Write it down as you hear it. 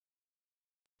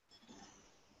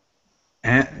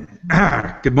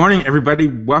Good morning, everybody.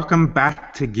 Welcome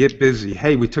back to Get Busy.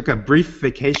 Hey, we took a brief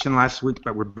vacation last week,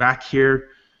 but we're back here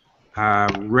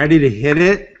ready to hit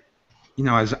it. You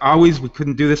know, as always, we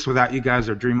couldn't do this without you guys,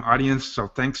 our dream audience, so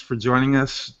thanks for joining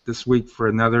us this week for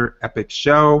another epic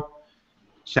show.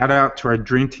 Shout out to our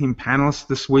dream team panelists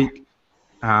this week.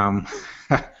 Do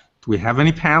we have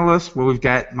any panelists? Well, we've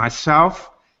got myself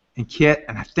and Kit,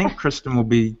 and I think Kristen will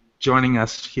be joining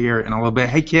us here in a little bit.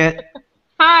 Hey, Kit.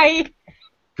 Hi.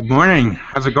 Good morning.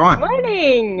 How's it going?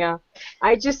 Morning.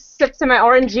 I just sipped some of my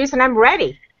orange juice and I'm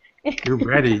ready. You're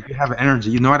ready. You have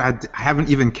energy. You know what? I haven't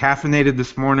even caffeinated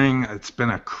this morning. It's been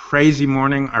a crazy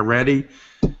morning already.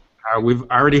 We've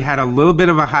already had a little bit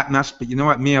of a hot mess, but you know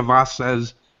what Mia Voss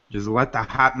says? Just let the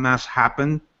hot mess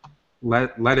happen.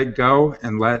 Let it go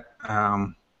and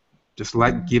just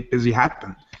let Get Busy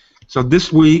happen. So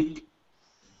this week,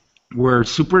 we're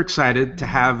super excited to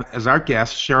have as our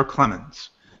guest Cheryl Clements.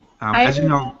 As you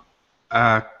know,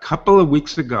 a couple of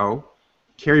weeks ago,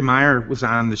 Carrie Meyer was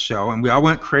on the show, and we all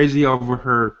went crazy over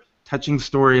her touching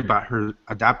story about her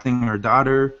adopting her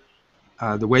daughter,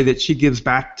 the way that she gives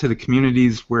back to the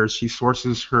communities where she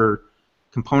sources her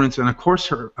components, and of course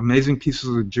her amazing pieces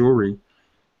of jewelry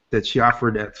that she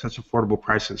offered at such affordable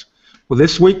prices. Well,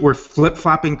 this week we're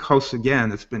flip-flopping coasts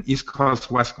again. It's been East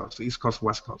Coast, West Coast, East Coast,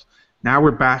 West Coast. Now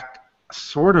we're back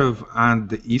sort of on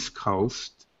the East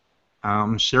Coast.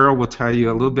 Cheryl will tell you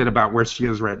a little bit about where she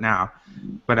is right now,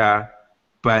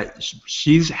 but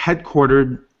she's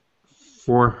headquartered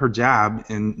for her job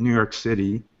in New York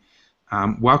City.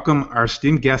 Welcome our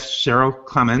esteemed guest, Cheryl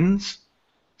Clements.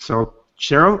 So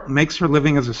Cheryl makes her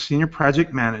living as a senior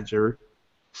project manager,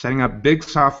 setting up big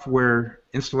software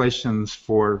installations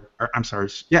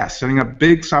setting up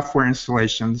big software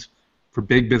installations for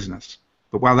big business.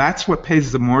 But while that's what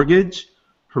pays the mortgage,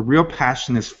 her real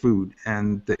passion is food,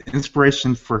 and the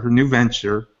inspiration for her new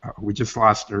venture, we just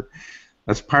lost her,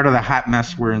 that's part of the hot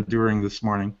mess we're enduring this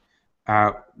morning,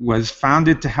 was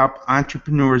founded to help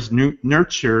entrepreneurs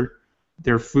nurture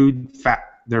their food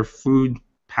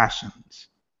passions.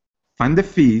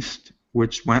 FundAFeast,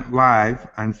 which went live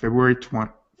on February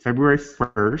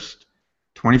 1st,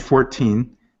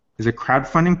 2014, is a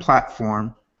crowdfunding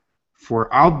platform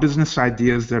for all business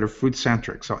ideas that are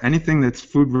food-centric. So anything that's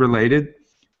food-related,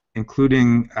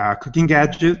 including cooking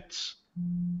gadgets,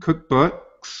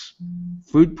 cookbooks,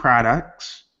 food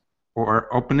products, or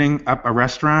opening up a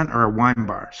restaurant or a wine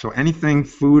bar. So anything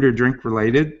food or drink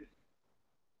related,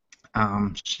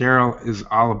 Cheryl is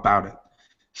all about it.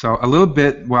 So a little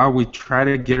bit while we try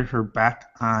to get her back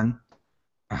on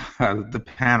the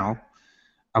panel,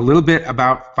 a little bit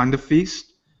about FundAFeast.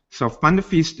 So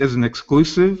FundAFeast is an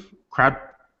exclusive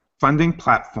crowdfunding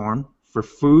platform for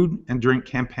food and drink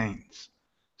campaigns.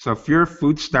 So if you're a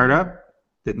food startup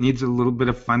that needs a little bit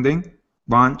of funding,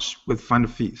 launch with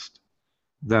FundAFeast.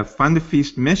 The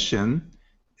FundAFeast mission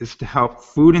is to help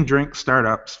food and drink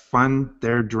startups fund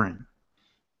their dream.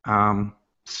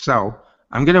 So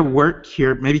I'm going to work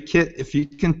here. Maybe Kit, if you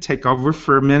can take over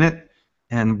for a minute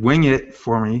and wing it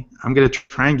for me. I'm going to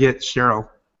try and get Cheryl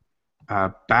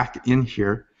back in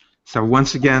here. So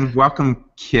once again, welcome,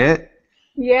 Kit.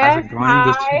 Yes, how's it going hi.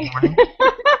 this morning?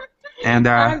 And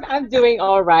I'm doing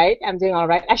all right. I'm doing all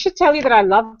right. I should tell you that I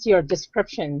loved your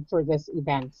description for this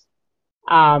event.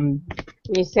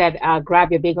 You said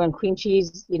grab your bagel and cream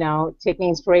cheese, you know, taking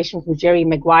inspiration from Jerry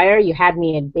Maguire. You had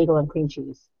me at bagel and cream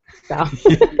cheese. So.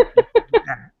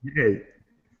 yeah.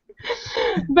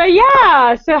 But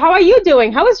yeah, so how are you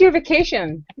doing? How was your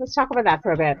vacation? Let's talk about that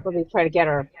for a bit. We'll try to get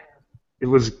her. It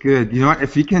was good. You know what?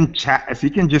 If you can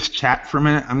just chat for a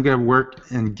minute, I'm gonna work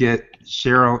and get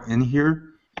Cheryl in here.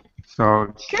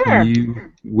 So Sure. Can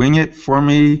you wing it for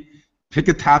me? Pick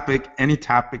a topic, any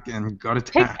topic, and go to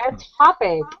town. Pick a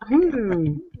topic.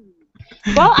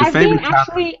 Well,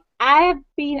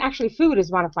 food is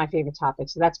one of my favorite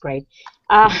topics, so that's great.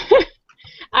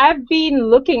 I've been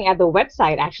looking at the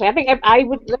website, actually. I think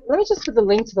let me just put the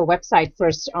link to the website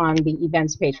first on the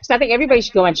events page, because I think everybody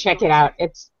should go and check it out.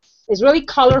 It's really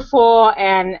colorful,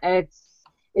 and it's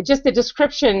just the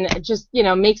description just, you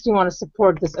know, makes me want to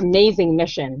support this amazing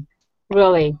mission,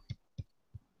 really.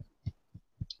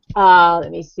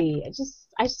 Let me see.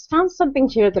 I just found something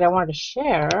here that I wanted to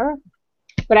share,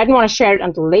 but I didn't want to share it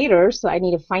until later, so I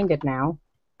need to find it now.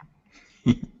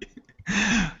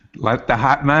 Let the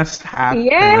hot mess happen.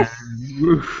 Yes.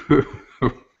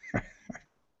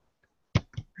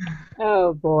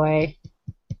 Oh boy.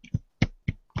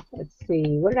 Let's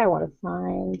see. What did I want to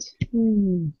find?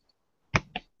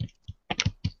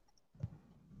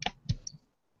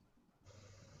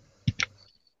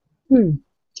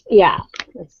 Yeah.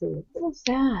 Let's see. What was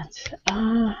that?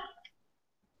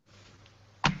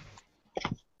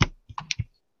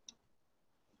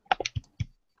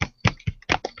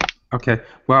 Okay.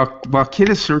 Well, while Kit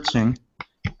is searching,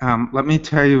 let me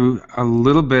tell you a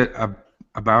little bit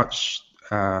about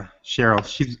Cheryl.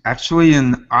 She's actually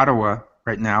in Ottawa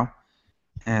right now,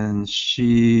 and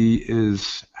she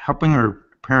is helping her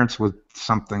parents with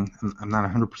something. I'm not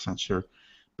 100% sure.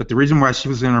 But the reason why she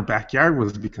was in her backyard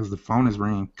was because the phone is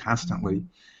ringing constantly.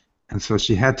 And so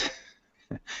she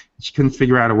couldn't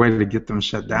figure out a way to get them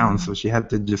shut down. So she had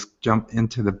to just jump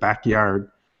into the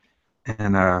backyard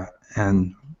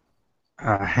and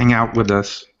hang out with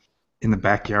us in the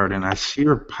backyard. And I see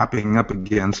her popping up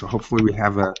again. So hopefully we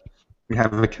have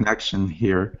a connection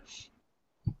here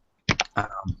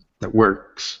that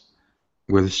works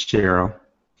with Cheryl.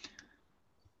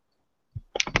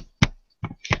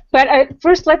 But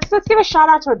first, let's give a shout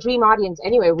out to our dream audience.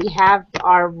 Anyway, we have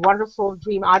our wonderful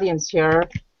dream audience here: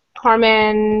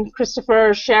 Carmen, Christopher,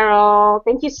 Cheryl.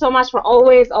 Thank you so much for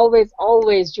always, always,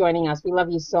 always joining us. We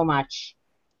love you so much.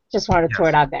 Just wanted to throw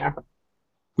it out there.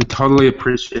 We totally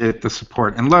appreciate the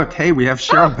support. And look, hey, we have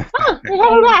Cheryl back. We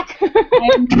have her back.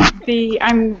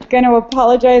 I'm going to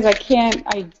apologize.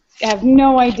 I have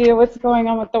no idea what's going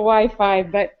on with the Wi-Fi,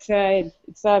 but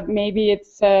maybe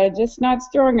it's just not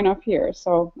strong enough here,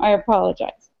 so I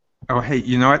apologize. Oh, hey,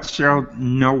 you know what, Cheryl?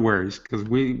 No worries, because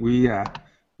we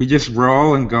just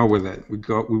roll and go with it. We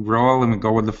roll and we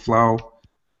go with the flow,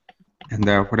 and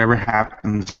whatever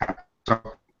happens. So,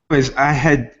 anyways, I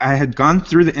had gone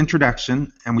through the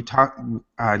introduction, and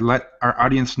I let our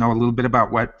audience know a little bit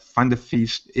about what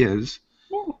FundAFeast is.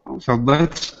 Yeah. So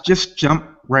let's just jump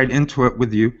right into it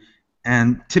with you.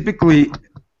 And typically,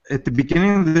 at the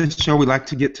beginning of the show, we like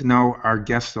to get to know our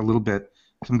guests a little bit.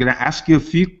 So I'm going to ask you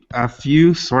a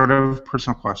few sort of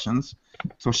personal questions.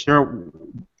 So Cheryl,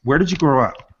 where did you grow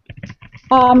up?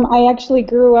 I actually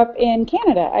grew up in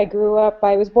Canada. I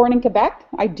was born in Quebec.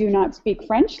 I do not speak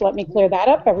French. Let me clear that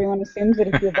up. Everyone assumes that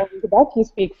if you're born in Quebec, you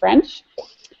speak French.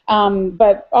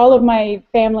 But all of my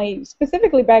family,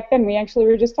 specifically back then, we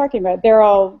were just talking about it, they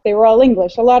were all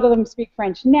English. A lot of them speak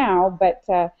French now, but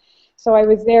so I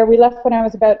was there. We left when I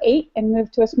was about 8 and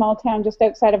moved to a small town just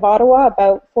outside of Ottawa,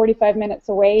 about 45 minutes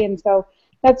away, and so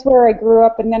that's where I grew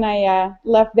up, and then I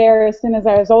left there as soon as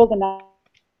I was old enough.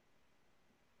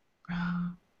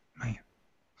 Man.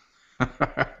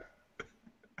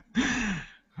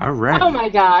 All right. Oh my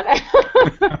God.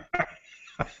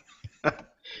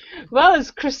 Well, is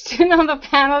Kristen on the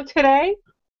panel today?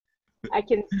 I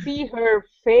can see her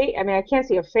face. I mean, I can't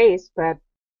see her face, but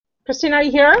Kristen, are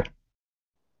you here?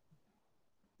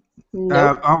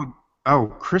 Nope.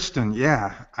 Kristen,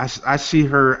 yeah. I see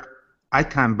her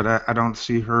icon, but I don't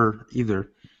see her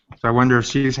either. So I wonder if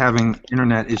she's having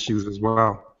internet issues as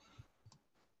well.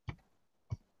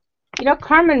 You know,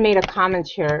 Carmen made a comment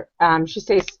here. She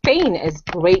says Spain is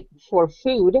great for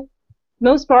food.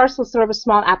 Most bars will serve a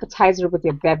small appetizer with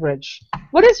your beverage.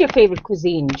 What is your favorite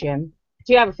cuisine, Jim?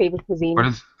 Do you have a favorite cuisine?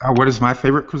 What is my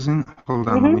favorite cuisine? Hold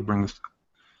on, let me bring this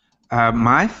up.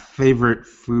 My favorite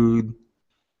food.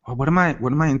 Well, what am I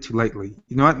into lately?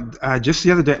 You know what? Just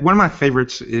the other day, one of my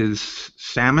favorites is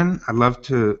salmon. I love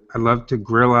to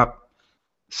grill up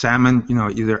salmon. You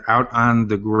know, either out on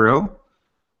the grill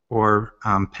or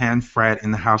pan fry it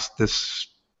in the house. This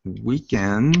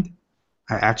weekend,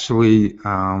 I actually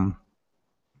I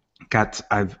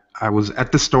was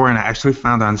at the store and I actually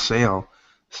found on sale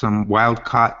some wild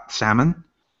caught salmon,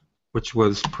 which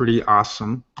was pretty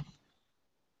awesome.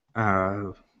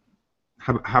 How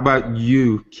about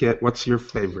you, Kit? What's your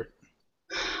favorite?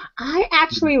 I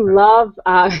actually love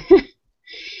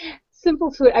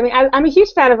simple food. I mean, I'm a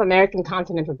huge fan of American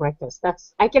continental breakfast.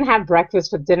 I can have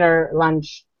breakfast for dinner,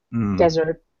 lunch,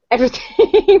 dessert,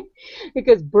 everything,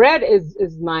 because bread is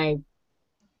my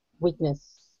weakness.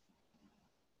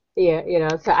 Yeah, you know.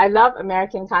 So I love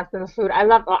American continental food.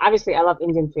 Obviously I love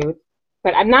Indian food,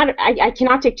 but I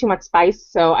cannot take too much spice.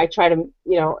 So I try to,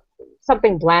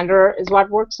 something blander is what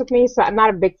works with me. So I'm not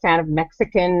a big fan of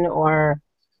Mexican or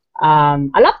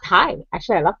I love Thai.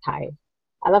 Actually, I love Thai.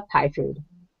 I love Thai food.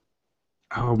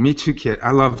 Oh, me too, Kit.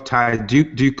 I love Thai. Do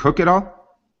you cook at all?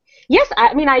 Yes,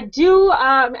 I mean I do.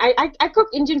 I cook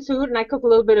Indian food and I cook a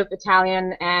little bit of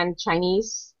Italian and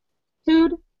Chinese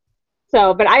food.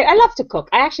 So, but I love to cook.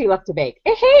 I actually love to bake.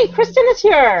 Hey, Kristen is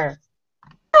here.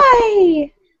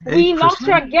 Hi. We lost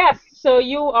our guest, so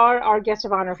you are our guest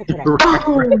of honor for today.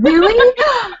 Oh, really?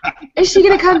 Is she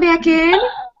going to come back in?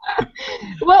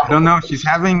 Well, I don't know. She's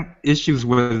having issues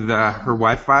with her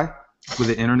Wi-Fi, with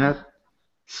the internet.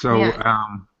 So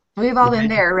we've all been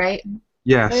there, right?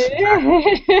 Yes.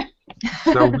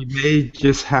 So we may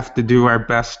just have to do our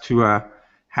best to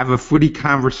have a foodie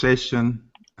conversation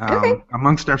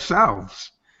amongst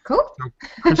ourselves. Cool. So,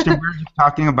 Christian, we were just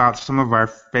talking about some of our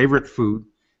favorite food,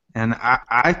 and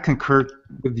I concur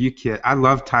with you, Kit. I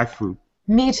love Thai food.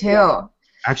 Me too.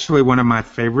 Actually, one of my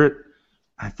favorite.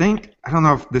 I don't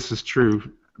know if this is true,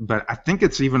 but I think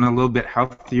it's even a little bit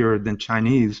healthier than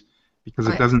Chinese because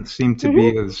it doesn't seem to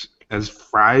be as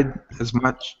fried as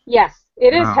much. Yes,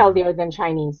 it is healthier than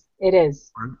Chinese. It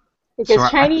is. Because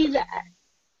Chinese...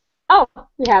 Oh,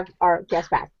 we have our guest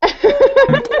back.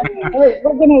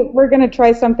 We're gonna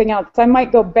try something else. I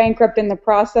might go bankrupt in the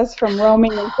process from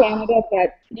roaming in Canada,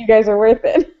 but you guys are worth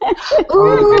it.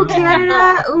 Ooh,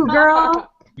 Canada. Ooh,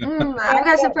 girl. I've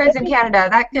got some friends in Canada.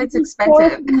 That gets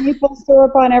expensive. Maple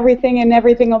syrup on everything, and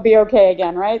everything will be okay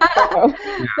again, right? So,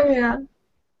 Yeah.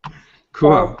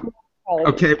 Cool.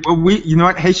 Okay, well, you know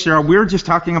what? Hey, Cheryl, we were just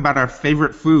talking about our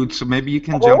favorite food, so maybe you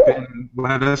can jump in and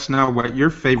let us know what your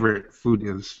favorite food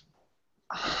is.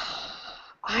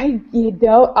 I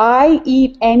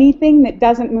eat anything that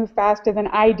doesn't move faster than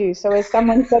I do. So as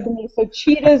someone said to me, so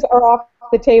cheetahs are off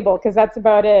the table because that's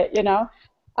about it, you know.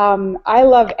 I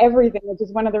love everything, which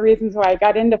is one of the reasons why I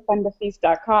got into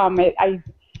FundAFeast.com.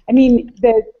 I mean,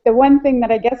 the one thing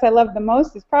that I guess I love the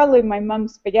most is probably my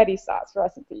mom's spaghetti sauce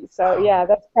recipe. So yeah,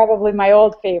 that's probably my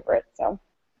old favorite. So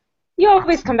you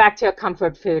always come back to a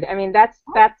comfort food. I mean, that's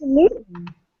absolutely.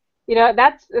 You know,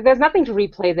 there's nothing to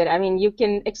replace it. I mean, you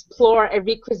can explore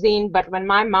every cuisine, but when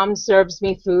my mom serves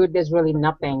me food, there's really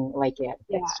nothing like it.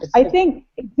 Yeah. I think,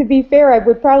 to be fair, I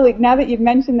would probably, now that you've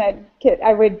mentioned that, Kit,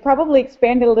 I would probably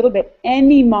expand it a little bit.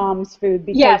 Any mom's food.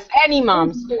 Because yes, any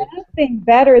mom's food. Nothing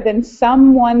better than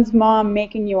someone's mom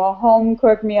making you a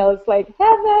home-cooked meal. It's like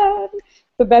heaven. It's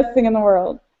the best thing in the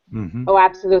world. Mm-hmm. Oh,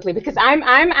 absolutely. Because I'm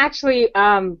actually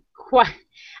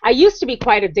I used to be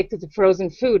quite addicted to frozen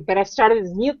food, but I've started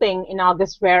this new thing in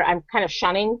August where I'm kind of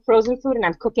shunning frozen food and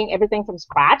I'm cooking everything from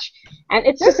scratch, and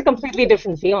it's just a completely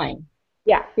different feeling.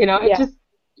 Yeah. You know,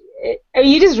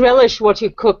 you just relish what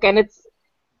you cook, and it's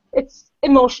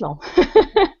emotional.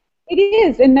 It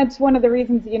is, and that's one of the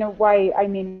reasons, you know, why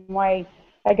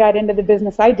I got into the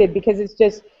business I did, because it's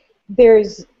just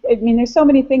there's so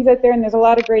many things out there, and there's a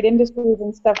lot of great industries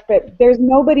and stuff, but there's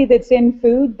nobody that's in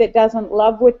food that doesn't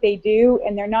love what they do,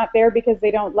 and they're not there because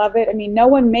they don't love it. I mean, no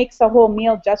one makes a whole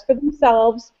meal just for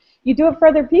themselves. You do it for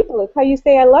other people. It's how you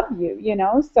say I love you, you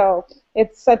know, so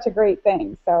it's such a great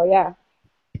thing. So yeah.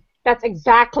 That's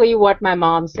exactly what my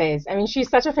mom says. I mean, she's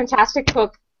such a fantastic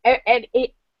cook, and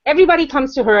everybody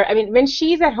comes to her. I mean, when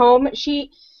she's at home,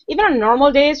 even on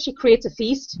normal days, she creates a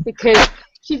feast because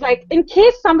she's like, in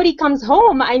case somebody comes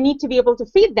home, I need to be able to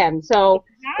feed them. So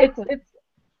exactly. it's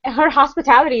her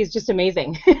hospitality is just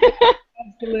amazing.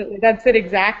 Absolutely, that's it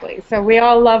exactly. So we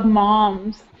all love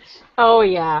moms. Oh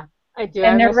yeah, I do.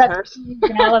 And I their miss her.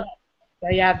 and all of it. So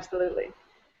yeah, absolutely.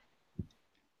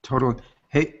 Totally.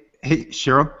 Hey,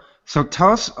 Cheryl. So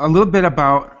tell us a little bit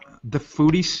about the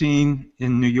foodie scene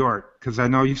in New York, because I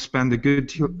know you spend a good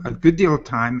deal of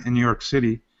time in New York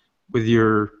City with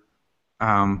your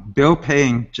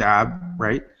bill-paying job,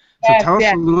 right? So tell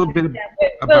us a little bit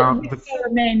about the food.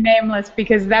 Remain nameless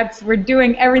because we're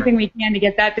doing everything we can to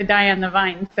get that to die on the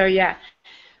vine. So yeah,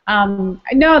 no,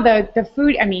 the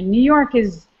food. I mean, New York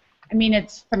is. I mean,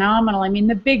 it's phenomenal. I mean,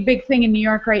 the big thing in New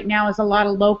York right now is a lot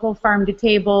of local farm to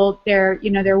table. They're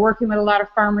working with a lot of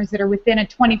farmers that are within a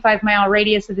 25-mile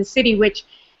radius of the city, which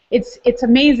it's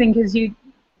amazing because the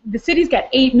city's got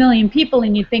 8 million people,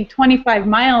 and you think 25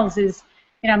 miles is,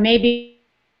 maybe.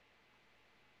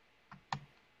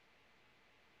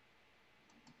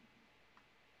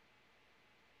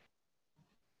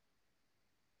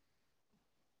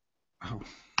 Oh.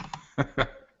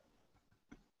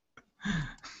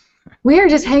 We are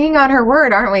just hanging on her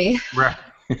word, aren't we? Right.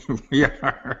 We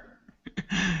are.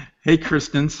 Hey,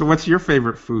 Kristen, so what's your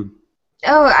favorite food?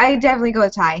 Oh, I definitely go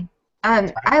with Thai.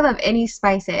 I love any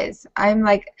spices. And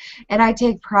I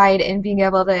take pride in being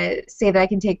able to say that I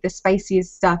can take the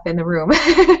spiciest stuff in the room.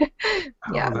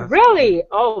 Yeah. Really?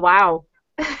 Oh, wow.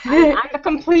 I'm the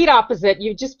complete opposite.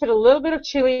 You just put a little bit of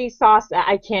chili sauce.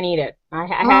 I can't eat it. I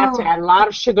have to add a lot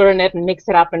of sugar in it and mix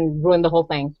it up and ruin the whole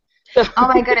thing.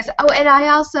 Oh my goodness. Oh, and I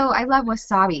love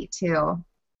wasabi too.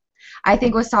 I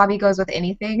think wasabi goes with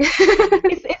anything. Is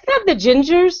that the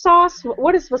ginger sauce?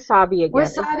 What is wasabi again?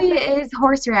 Wasabi is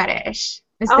horseradish.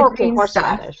 It's the green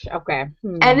horseradish. stuff. Okay.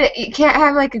 And you can't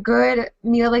have like a good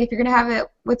meal. Like if you're gonna have it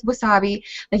with wasabi,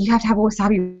 like you have to have a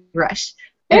wasabi rush.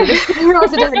 Or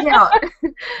else it doesn't count.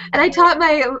 And I taught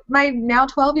my now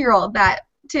 12-year-old that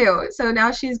too. So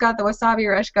now she's got the wasabi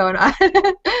rush going on.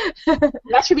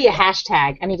 That should be a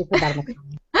hashtag. I need to put that in the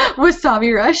comments.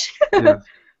 Wasabi rush. Yeah.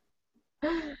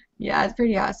 Yeah, it's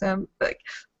pretty awesome. Hey,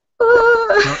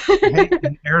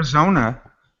 in Arizona,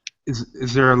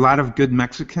 Is there a lot of good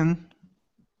Mexican,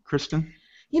 Kristen?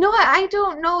 You know what? I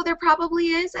don't know. There probably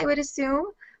is, I would assume.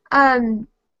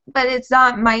 But it's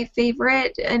not my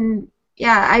favorite. And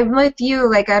yeah, I'm with you.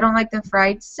 Like, I don't like the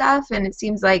fried stuff, and it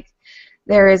seems like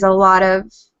there is a lot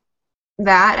of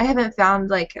that. I haven't found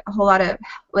like a whole lot of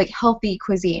like healthy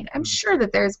cuisine. I'm sure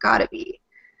that there's gotta be.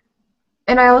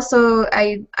 And I also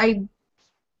I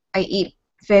eat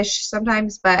fish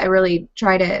sometimes, but I really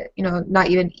try to, not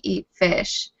even eat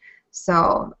fish.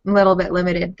 So I'm a little bit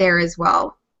limited there as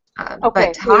well. Okay,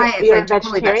 But Thai is you're like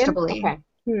totally vegetarian? vegetable-y.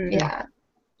 Okay. Yeah.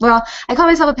 Well, I call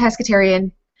myself a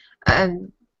pescatarian,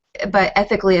 but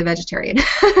ethically a vegetarian.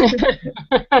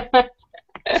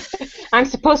 I'm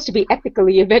supposed to be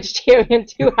ethically a vegetarian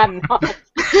too. I'm not. Don't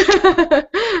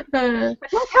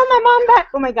tell my mom that.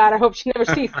 Oh my God! I hope she never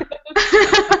sees this.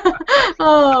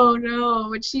 Oh no!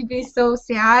 Would she be so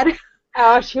sad?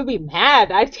 Oh, she'll be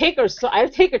mad. I take her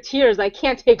tears. I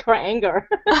can't take her anger.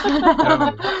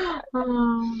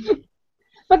 Oh.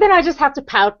 But then I just have to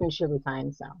pout and she'll be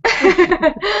fine. So.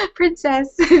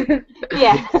 Princess.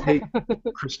 Yeah. Hey,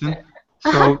 Kristen.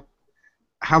 So,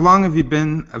 how long have you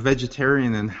been a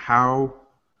vegetarian, and how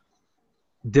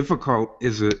difficult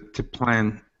is it to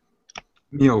plan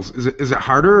meals? Is it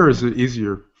harder, or is it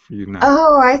easier for you now?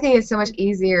 Oh, I think it's so much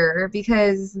easier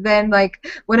because then, like,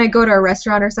 when I go to a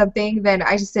restaurant or something, then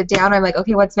I just sit down. I'm like,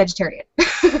 okay, what's vegetarian?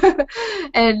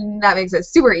 And that makes it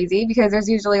super easy because there's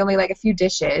usually only like a few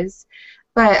dishes.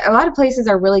 But a lot of places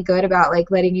are really good about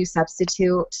like letting you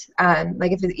substitute.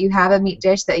 Like if you have a meat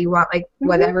dish that you want, like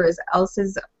whatever else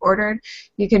is ordered,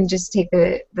 you can just take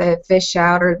the fish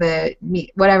out or the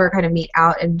meat, whatever kind of meat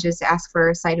out, and just ask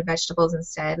for a side of vegetables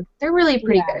instead. They're really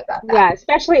pretty good about that. Yeah,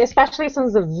 especially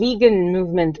since the vegan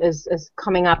movement is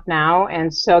coming up now,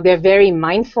 and so they're very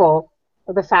mindful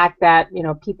of the fact that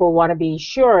people want to be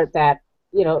sure that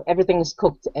everything is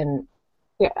cooked in,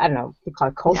 I don't know, we call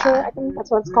it kosher. Yeah. I think that's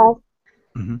what it's called.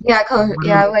 Mm-hmm. Yeah,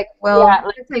 like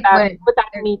it's like when without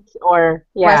meat or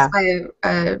blessed by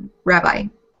a rabbi.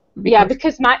 Yeah,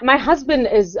 because my husband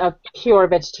is a pure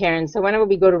vegetarian, so whenever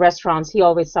we go to restaurants, he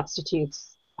always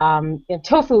substitutes.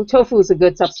 Tofu is a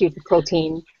good substitute for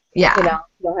protein. Yeah. You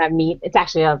don't have meat. It's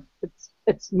actually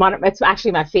it's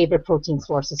actually my favorite protein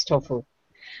source is tofu.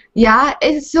 Yeah,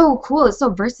 it's so cool. It's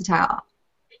so versatile.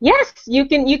 Yes, you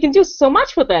can do so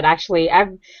much with it. Actually,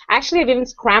 I've even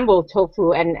scrambled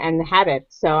tofu and had it.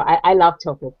 So I love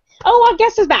tofu. Oh, our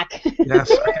guest is back.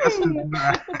 Yes, our guest is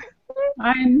back.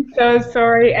 I'm so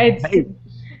sorry.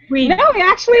 We're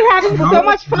actually having so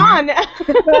much fun.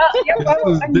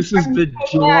 This is the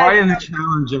joy and the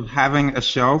challenge of having a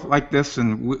show like this,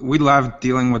 and we love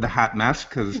dealing with the hot mess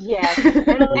because. Yes,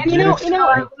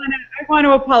 I want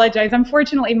to apologize.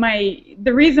 Unfortunately,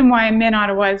 the reason why I'm in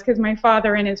Ottawa is because my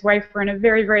father and his wife were in a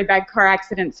very, very bad car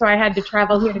accident, so I had to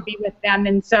travel here to be with them,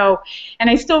 and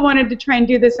I still wanted to try and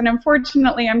do this, and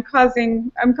unfortunately, I'm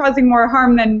causing more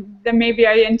harm than maybe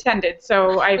I intended.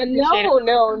 So I appreciate it.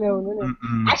 No.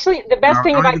 Actually, the best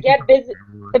thing about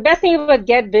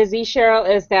Get Busy, Cheryl,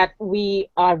 is that we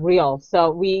are real. So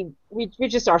we're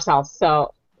just ourselves.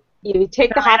 So. You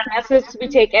take the hot messes, we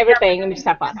take everything, and we just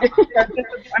have fun.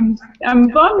 I'm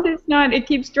bummed it's not. It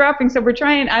keeps dropping, so we're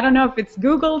trying. I don't know if it's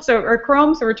Google or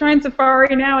Chrome, so we're trying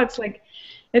Safari now. It's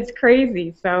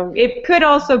crazy. So it could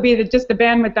also be that just the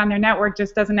bandwidth on their network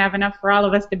just doesn't have enough for all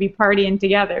of us to be partying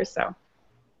together. So.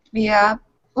 Yeah.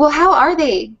 Well, how are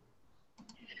they?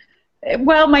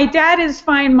 Well, my dad is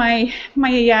fine. My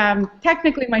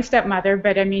technically my stepmother,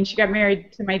 but I mean she got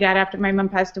married to my dad after my mom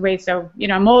passed away. So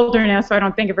I'm older now, so I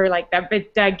don't think of her like that.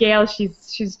 But Gail,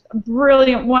 she's a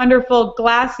brilliant, wonderful,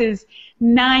 glasses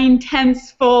 9/10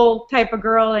 full type of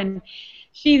girl, and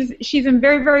she's in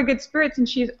very, very good spirits, and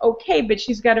she's okay. But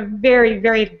she's got a very,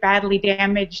 very badly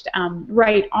damaged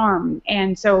right arm,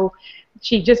 and so.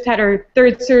 She just had her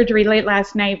third surgery late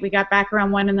last night. We got back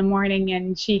around 1 in the morning,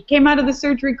 and she came out of the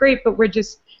surgery great, but we're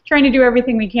just trying to do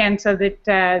everything we can so that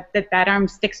that arm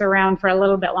sticks around for a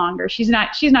little bit longer. She's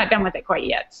not done with it quite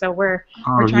yet, so we're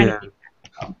trying to keep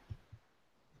that. So,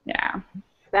 yeah.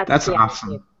 That's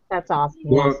awesome. That's awesome.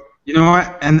 Well, you know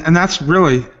what? And that's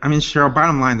really, I mean, Cheryl,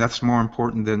 bottom line, that's more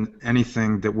important than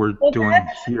anything that we're doing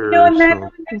here. And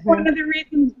that's one of the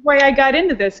reasons why I got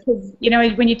into this, because,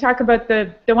 when you talk about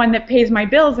the one that pays my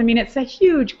bills, I mean, it's a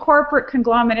huge corporate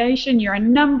conglomeration. You're a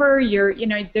number.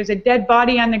 There's a dead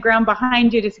body on the ground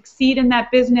behind you to succeed in that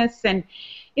business. And,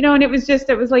 and it was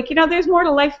like, there's more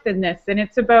to life than this. And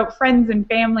it's about friends and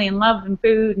family and love and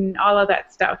food and all of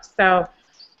that stuff. So,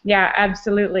 Yeah,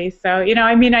 absolutely. So,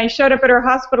 I mean, I showed up at her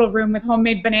hospital room with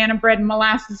homemade banana bread and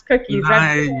molasses cookies.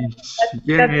 Nice. That's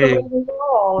the way Yay. we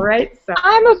roll, right? So,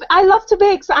 I love to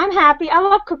bake, so I'm happy. I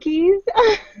love cookies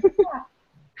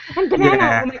and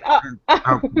banana. Yeah.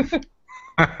 Oh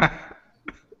my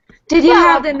Did you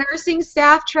have Well, the nursing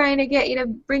staff trying to get you to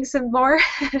bring some more?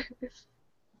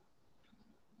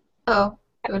 Oh.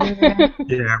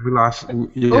 Yeah, we lost. Well,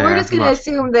 we're Yeah, just we going to lost.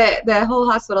 assume that the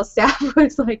whole hospital staff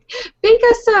was like, bake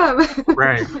us some.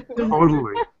 Right.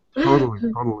 Totally. Totally.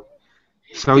 Totally.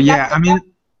 So see, yeah, I mean,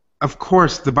 of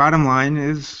course, the bottom line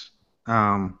is,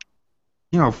 for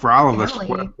all of us,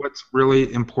 Family. what's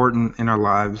really important in our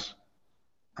lives.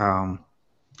 Um,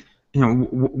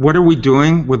 what are we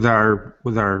doing with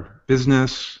our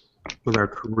business, with our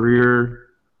career,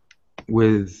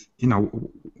 with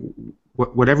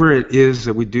whatever it is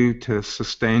that we do to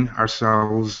sustain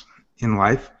ourselves in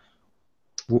life.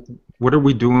 What are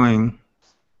we doing,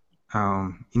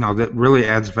 that really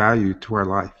adds value to our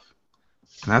life?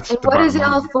 And that's And the what is bottom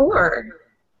it all line. for?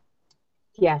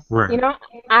 yes.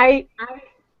 Right.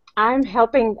 I'm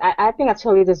helping. I think I've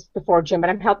told you this before, Jim, but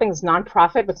I'm helping this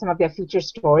nonprofit with some of their feature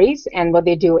stories. And what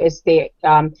they do is they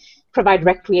provide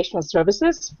recreational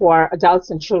services for adults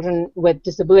and children with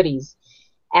disabilities.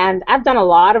 And I've done a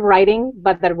lot of writing,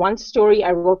 but that one story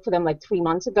I wrote for them like 3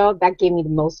 months ago, that gave me the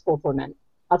most fulfillment.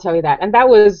 I'll tell you that. And that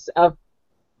was a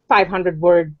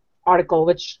 500-word article,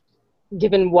 which,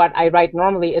 given what I write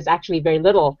normally, is actually very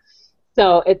little.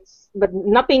 So but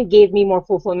nothing gave me more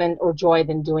fulfillment or joy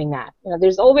than doing that.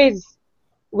 There's always,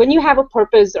 when you have a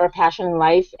purpose or a passion in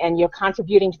life and you're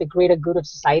contributing to the greater good of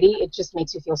society, it just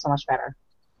makes you feel so much better,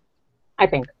 I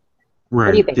think. Right.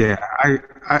 What do you think? Yeah,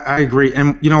 I agree.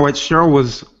 And what Cheryl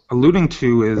was alluding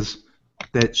to is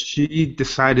that she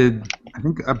decided, I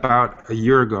think about a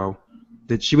year ago,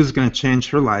 that she was going to change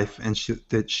her life, and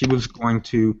that she was going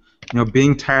to,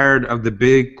 being tired of the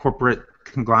big corporate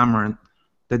conglomerate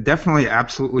that definitely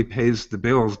absolutely pays the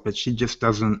bills, but she just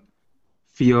doesn't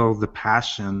feel the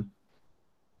passion,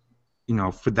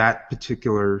 for that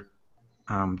particular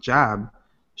job.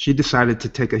 She decided to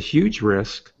take a huge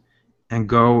risk and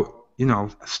go,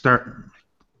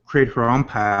 create her own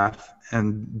path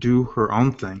and do her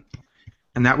own thing.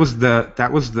 And that was the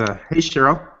hey,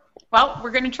 Cheryl. Well,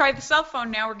 we're going to try the cell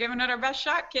phone now. We're giving it our best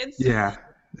shot, kids. Yeah.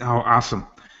 Oh, awesome.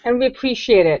 And we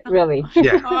appreciate it, really.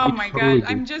 Yeah. Oh we my totally God,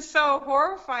 do. I'm just so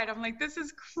horrified. I'm like, this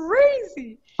is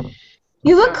crazy.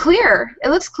 You look clear. It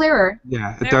looks clearer.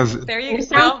 Yeah, it does. There you You go.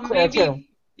 sound Well, clear, maybe, too.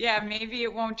 yeah, maybe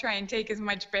it won't try and take as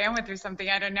much bandwidth or something.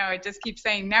 I don't know. It just keeps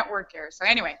saying network error. So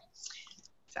anyway.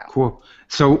 Cool.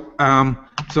 So,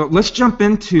 so let's jump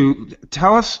into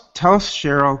tell us,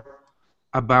 Cheryl,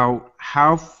 about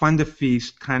how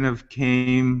FundAFeast kind of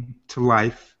came to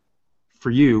life for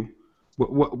you.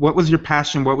 What was your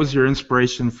passion? What was your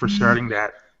inspiration for starting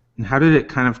that? And how did it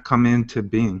kind of come into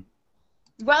being?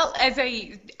 Well, as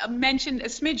I mentioned a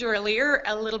smidge earlier,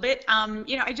 a little bit,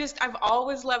 I've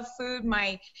always loved food.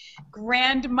 My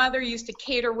grandmother used to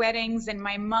cater weddings, and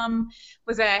my mom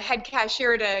was a head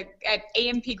cashier at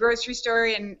A&P grocery store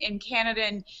in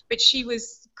Canada, but she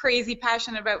was crazy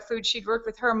passionate about food. She'd worked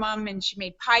with her mom, and she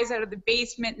made pies out of the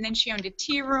basement, and then she owned a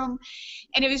tea room.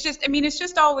 And it was just, it's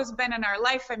just always been in our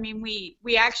life.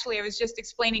 We actually, I was just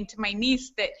explaining to my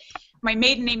niece that my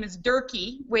maiden name is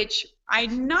Durkee, which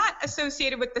I'm not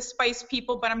associated with the spice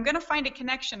people, but I'm going to find a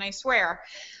connection, I swear.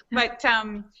 But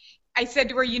I said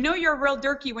to her, you're a real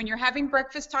Durkee when you're having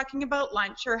breakfast talking about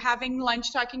lunch, or having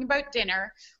lunch talking about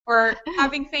dinner, or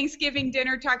having Thanksgiving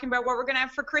dinner talking about what we're going to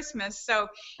have for Christmas. So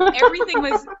everything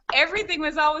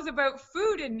was always about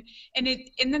food, and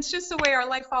that's just the way our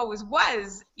life always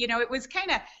was. It was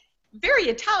kind of very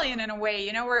Italian in a way,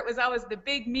 where it was always the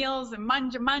big meals and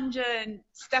manja and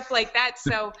stuff like that.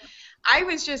 So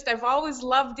I've always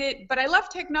loved it, but I love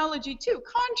technology too,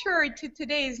 contrary to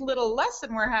today's little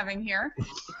lesson we're having here.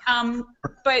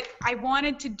 But I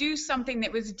wanted to do something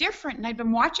that was different, and I've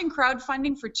been watching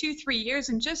crowdfunding for 2-3 years,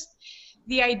 and just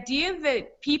the idea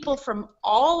that people from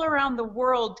all around the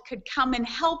world could come and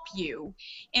help you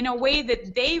in a way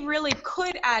that they really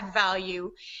could add value,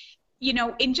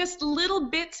 in just little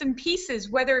bits and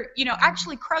pieces, whether,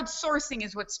 actually crowdsourcing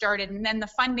is what started, and then the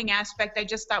funding aspect I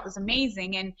just thought was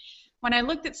amazing. And when I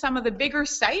looked at some of the bigger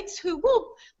sites, who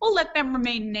we'll let them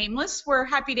remain nameless, we're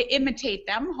happy to imitate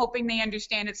them, hoping they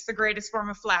understand it's the greatest form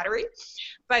of flattery.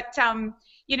 But,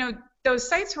 those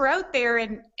sites were out there,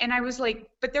 and I was like,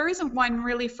 but there isn't one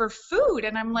really for food.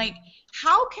 And I'm like,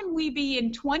 how can we be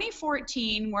in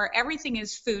 2014 where everything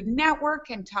is Food Network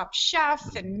and Top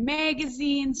Chef and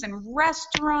magazines and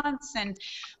restaurants and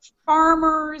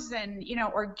farmers and,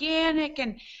 organic,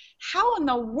 and how in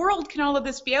the world can all of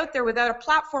this be out there without a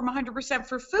platform 100%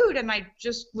 for food? And I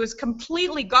just was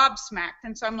completely gobsmacked.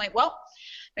 And so I'm like, well,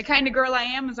 the kind of girl I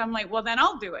am is I'm like, well, then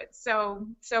I'll do it. So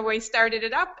we started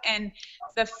it up, and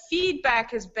the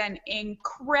feedback has been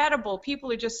incredible.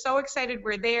 People are just so excited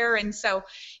we're there. And so,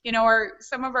 you know,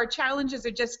 some of our challenges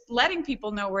are just letting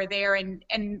people know we're there, and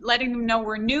letting them know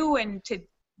we're new, and to,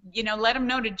 you know, let them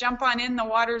know to jump on in. The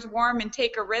water's warm and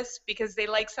take a risk, because they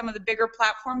like some of the bigger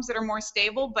platforms that are more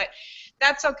stable. But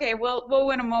that's okay. We'll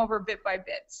win them over bit by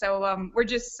bit. So we're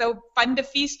just so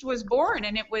FundAFeast was born,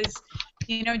 and it was,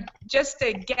 you know, just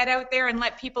to get out there and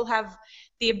let people have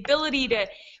the ability to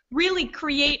really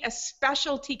create a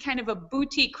specialty kind of a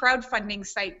boutique crowdfunding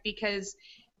site, because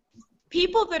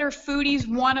people that are foodies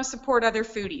want to support other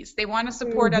foodies. They want to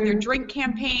support other drink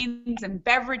campaigns and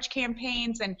beverage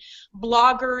campaigns and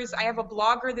bloggers. I have a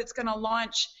blogger that's going to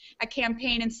launch a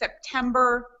campaign in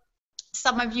September.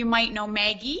 Some of you might know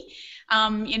Maggie,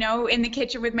 you know, In the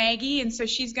Kitchen with Maggie, and so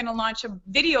she's going to launch a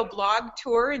video blog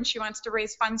tour, and she wants to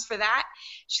raise funds for that.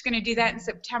 She's going to do that in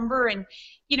September. And,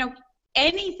 you know,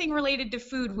 anything related to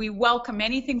food, we welcome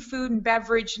anything food and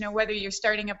beverage, you know, whether you're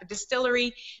starting up a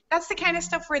distillery, that's the kind of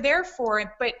stuff we're there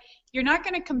for. But you're not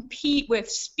going to compete with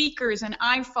speakers and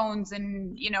iPhones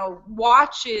and, you know,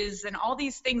 watches and all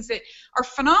these things that are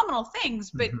phenomenal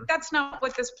things, but that's not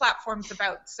what this platform's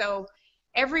about. So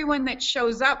everyone that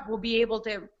shows up will be able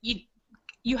to,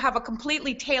 you have a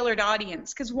completely tailored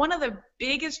audience, because one of the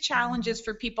biggest challenges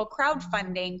for people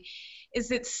crowdfunding is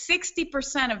that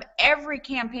 60% of every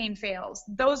campaign fails.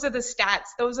 Those are the stats.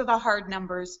 Those are the hard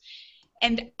numbers.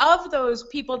 And of those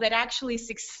people that actually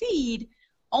succeed,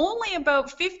 only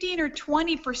about 15 or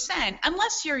 20%,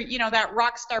 unless you're, you know, that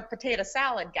rock star potato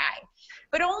salad guy,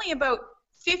 but only about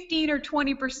 15 or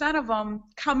 20% of them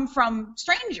come from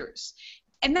strangers.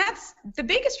 And that's the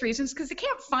biggest reason, is because they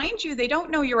can't find you. They don't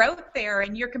know you're out there,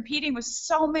 and you're competing with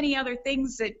so many other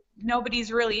things that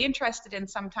nobody's really interested in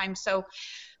sometimes. So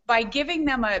by giving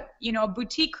them a, you know, a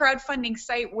boutique crowdfunding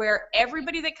site where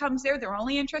everybody that comes there, they're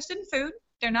only interested in food.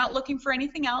 They're not looking for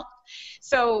anything else.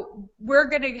 So we're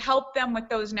going to help them with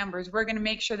those numbers. We're going to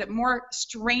make sure that more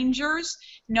strangers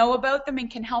know about them and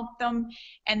can help them,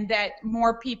 and that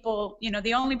more people, you know,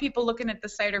 the only people looking at the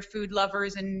site are food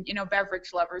lovers and, you know, beverage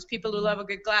lovers, people who love a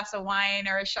good glass of wine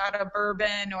or a shot of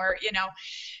bourbon, or, you know,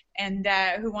 and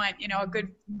who want, you know, a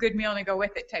good meal to go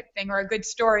with it type thing, or a good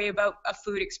story about a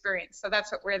food experience. So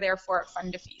that's what we're there for at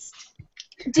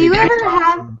FundAFeast. Do you ever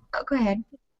have, oh, go ahead.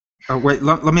 Wait,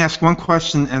 let me ask one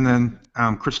question, and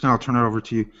then, Kristen, I'll turn it over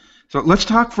to you. So let's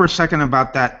talk for a second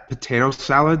about that potato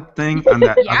salad thing on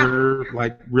that other,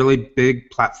 like, really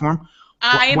big platform.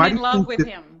 I am in love with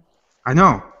him. I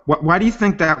know. Why do you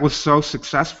think that was so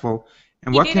successful?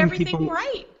 And what can people... He did everything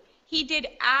right. He did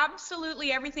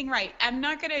absolutely everything right. I'm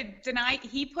not going to deny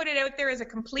he put it out there as a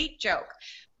complete joke.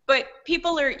 But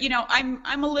people are, you know,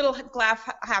 I'm a little glass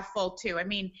half full too. I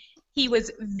mean, he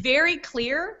was very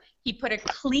clear. He put a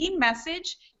clean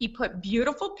message. He put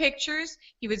beautiful pictures.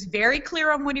 He was very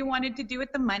clear on what he wanted to do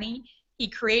with the money. He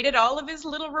created all of his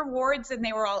little rewards, and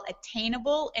they were all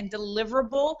attainable and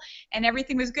deliverable, and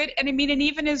everything was good. And I mean, and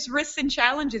even his risks and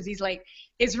challenges, he's like,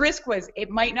 his risk was,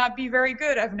 it might not be very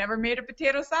good. I've never made a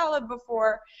potato salad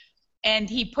before. And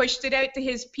he pushed it out to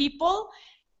his people,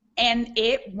 and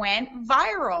it went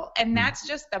viral. And that's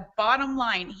just the bottom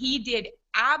line. He did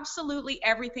absolutely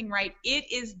everything right. It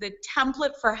is the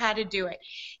template for how to do it.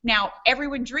 Now,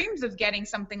 everyone dreams of getting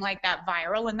something like that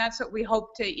viral, and that's what we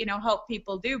hope to, you know, help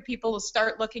people do. People will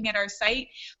start looking at our site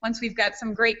once we've got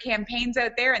some great campaigns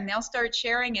out there, and they'll start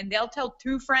sharing, and they'll tell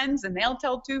 2 friends, and they'll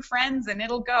tell 2 friends, and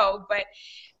it'll go. But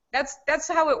that's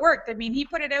how it worked. I mean, he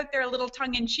put it out there a little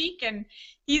tongue-in-cheek, and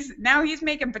he's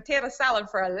making potato salad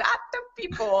for a lot of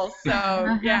people.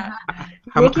 So yeah,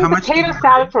 making potato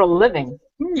salad for a living.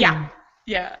 Yeah.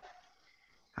 Yeah.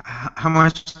 How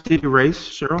much did you raise,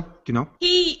 Cheryl? Do you know?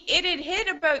 It had hit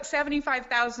about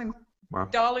 $75,000,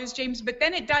 wow, James, but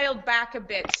then it dialed back a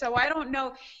bit. So I don't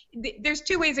know. There's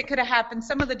 2 ways it could have happened.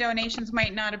 Some of the donations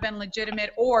might not have been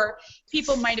legitimate, or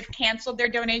people might have canceled their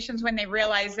donations when they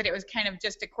realized that it was kind of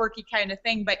just a quirky kind of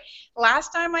thing. But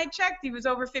last time I checked, he was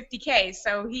over 50K,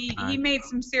 so he made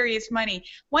some serious money.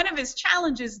 One of his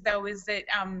challenges, though, is that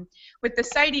with the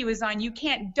site he was on, you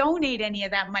can't donate any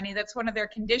of that money. That's one of their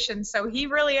conditions. So he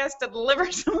really has to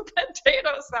deliver some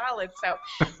potato salad. So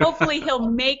hopefully he'll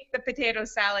make the potato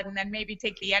salad and then maybe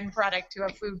take the end product to a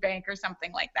food bank or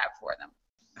something like that for them.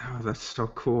 Oh, that's so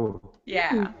cool.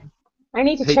 Yeah. I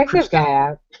need to check this guy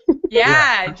out.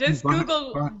 Yeah, just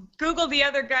Google the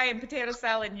other guy in potato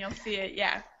salad and you'll see it.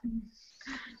 Yeah.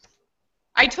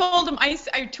 I told him, I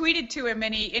tweeted to him,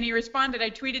 and he responded. I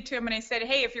tweeted to him, and I said,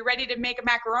 hey, if you're ready to make a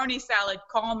macaroni salad,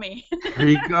 call me. There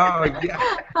you go.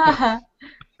 Yeah.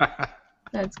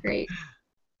 That's great.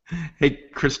 Hey,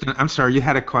 Kristen, I'm sorry, you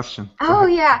had a question. Go Oh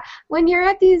ahead. yeah, when you're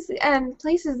at these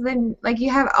places, then like you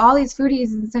have all these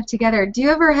foodies and stuff together. Do you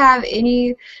ever have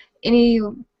any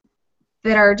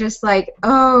that are just like,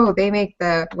 oh, they make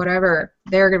the whatever,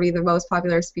 they're gonna be the most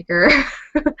popular speaker?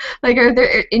 Like, are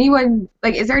there anyone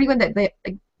like, is there anyone that like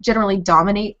generally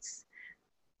dominates,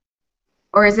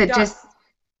 or is it Do- just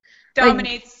like,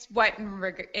 Dominates what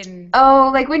in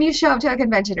oh, like when you show up to a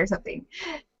convention or something,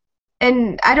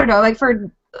 and I don't know, like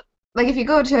for like if you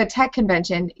go to a tech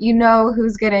convention, you know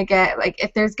who's gonna get, like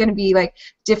if there's gonna be like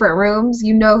different rooms,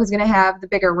 you know who's gonna have the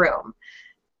bigger room.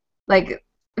 Like,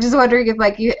 I'm just wondering if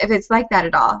like if it's like that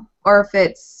at all, or if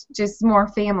it's just more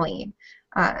family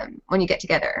when you get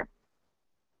together.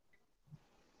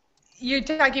 You're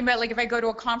talking about like if I go to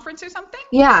a conference or something?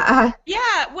 Yeah.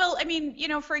 Yeah, well, I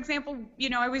mean, for example,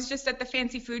 I was just at the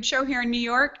Fancy Food Show here in New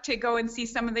York to go and see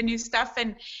some of the new stuff,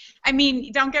 and I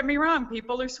mean, don't get me wrong,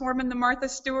 people are swarming the Martha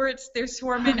Stewarts, they're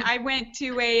swarming. I went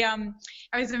to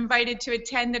I was invited to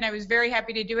attend, and I was very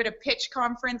happy to do it, a pitch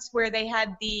conference where they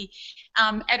had the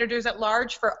editors at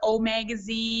large for O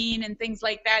Magazine and things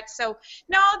like that. So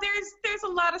no, there's a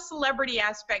lot of celebrity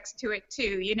aspects to it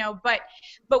too,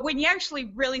 but when you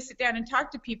actually really sit down and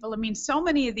talk to people, I mean, so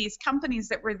many of these companies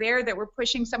that were there that were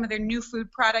pushing some of their new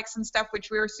food products and stuff, which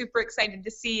we were super excited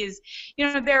to see, is,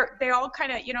 they all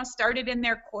kind of, started in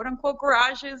their quote unquote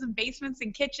garages and basements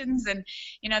and kitchens, and,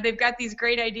 they've got these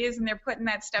great ideas and they're putting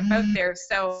that stuff out there.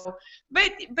 So,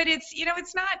 but it's,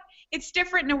 it's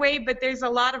different in a way, but there's a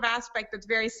lot of aspect that's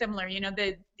very similar,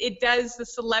 it does the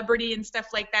celebrity and stuff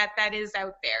like that, that is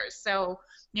out there. So,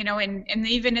 and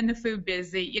even in the food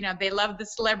biz, they love the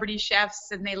celebrity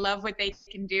chefs and they love what they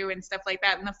can do and stuff like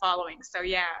that in the following. So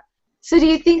yeah. So do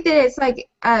you think that it's like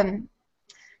a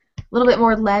little bit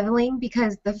more leveling,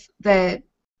 because the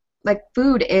like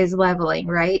food is leveling,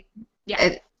 right?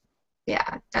 Yeah.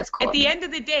 Yeah, that's cool. At the end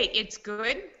of the day, it's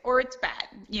good or it's bad.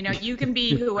 You can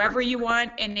be whoever you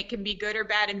want, and it can be good or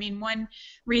bad. I mean, one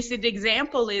recent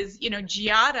example is,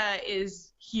 Giada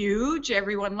is huge.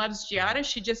 Everyone loves Giada.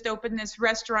 She just opened this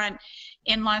restaurant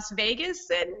in Las Vegas,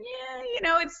 and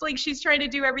yeah, it's like she's trying to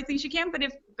do everything she can, but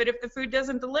if the food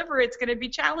doesn't deliver, it's going to be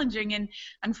challenging. And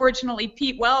unfortunately,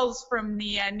 Pete Wells from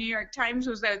the New York Times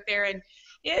was out there, and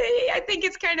I think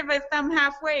it's kind of a thumb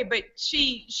halfway, but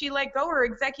she let go her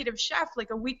executive chef like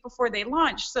a week before they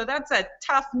launched. So that's a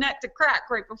tough nut to crack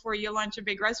right before you launch a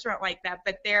big restaurant like that.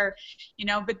 But they're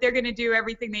going to do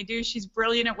everything they do. She's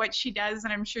brilliant at what she does,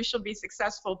 and I'm sure she'll be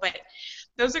successful. But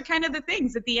those are kind of the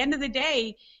things. At the end of the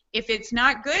day, if it's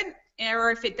not good,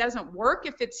 or if it doesn't work,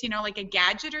 if it's, like a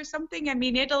gadget or something, I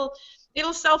mean, it'll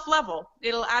self-level.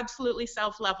 It'll absolutely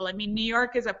self-level. I mean, New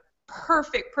York is a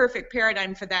perfect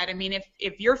paradigm for that. I mean,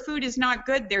 if your food is not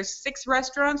good, there's 6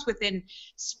 restaurants within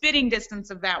spitting distance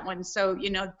of that one. So,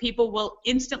 people will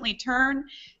instantly turn,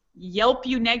 Yelp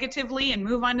you negatively, and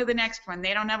move on to the next one.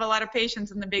 They don't have a lot of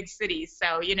patience in the big cities.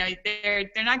 So, they're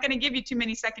not going to give you too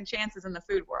many second chances in the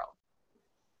food world.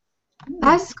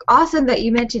 That's awesome that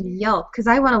you mentioned Yelp, because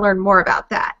I want to learn more about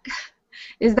that.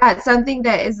 Is that something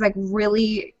that is like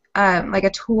really like a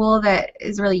tool that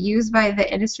is really used by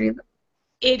the industry?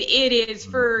 It is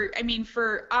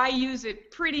I use it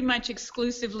pretty much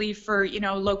exclusively for,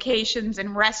 locations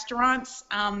and restaurants.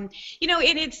 And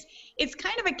it's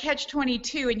kind of a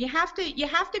catch-22, and you have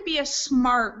to be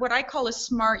what I call a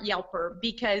smart Yelper,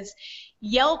 because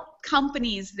Yelp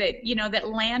companies that that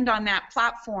land on that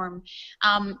platform,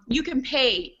 you can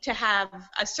pay to have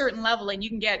a certain level, and you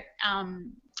can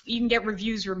get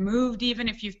reviews removed even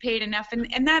if you've paid enough,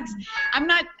 and that's I'm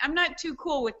not too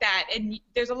cool with that. And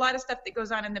there's a lot of stuff that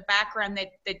goes on in the background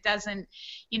that doesn't,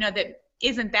 that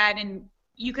isn't that. And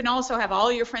you can also have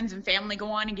all your friends and family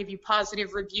go on and give you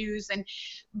positive reviews,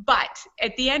 but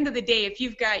at the end of the day, if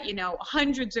you've got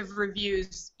hundreds of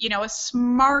reviews, a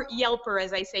smart Yelper,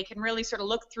 as I say, can really sort of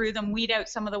look through them, weed out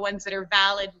some of the ones that are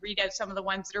valid, read out some of the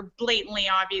ones that are blatantly,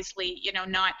 obviously,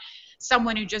 not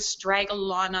someone who just straggled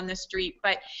along on the street.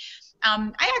 But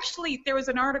there was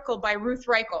an article by Ruth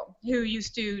Reichel, who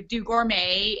used to do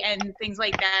gourmet and things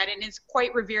like that, and is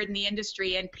quite revered in the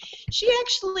industry. And she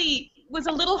actually was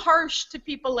a little harsh to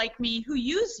people like me who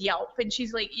use Yelp. And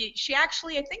she's like,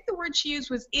 I think the word she used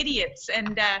was idiots.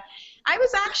 And I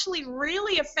was actually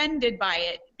really offended by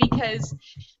it, because,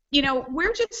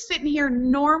 we're just sitting here,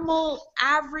 normal,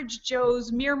 average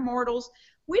Joes, mere mortals.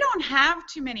 We don't have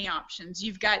too many options.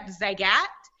 You've got Zagat,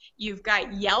 you've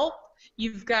got Yelp,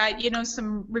 You've got,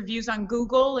 some reviews on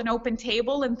Google and Open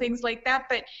Table and things like that.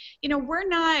 But, we're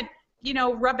not,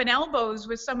 rubbing elbows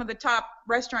with some of the top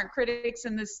restaurant critics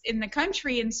in the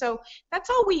country. And so that's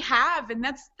all we have. And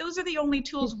those are the only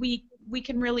tools we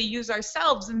can really use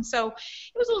ourselves. And so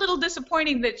it was a little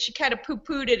disappointing that she kind of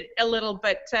poo-pooed it a little,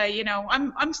 but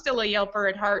I'm still a Yelper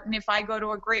at heart, and if I go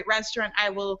to a great restaurant, I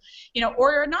will,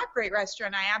 or a not great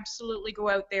restaurant, I absolutely go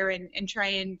out there and try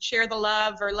and share the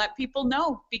love or let people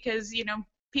know, because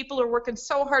people are working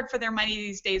so hard for their money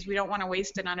these days. We don't want to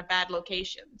waste it on a bad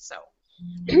location. So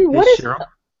What is? Cheryl.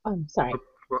 I'm sorry.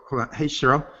 Hold on. Hey,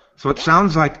 Cheryl. So it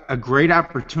sounds like a great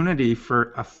opportunity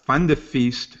for a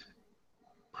FundAFeast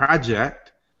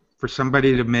project for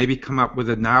somebody to maybe come up with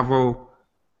a novel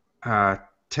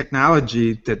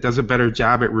technology that does a better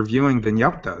job at reviewing than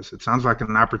Yelp does. It sounds like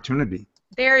an opportunity.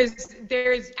 There's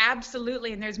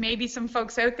absolutely, and there's maybe some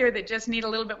folks out there that just need a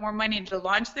little bit more money to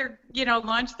launch their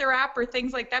app or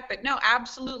things like that. But no,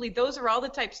 absolutely, those are all the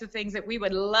types of things that we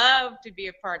would love to be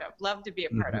a part of,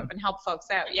 and help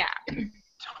folks out. Yeah.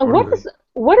 Totally.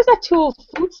 What is that tool?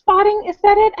 Food spotting? Is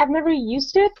that it? I've never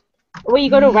used it. Where you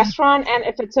go to a restaurant and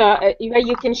if it's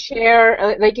you can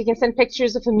share, like you can send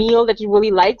pictures of a meal that you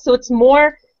really like. So it's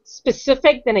more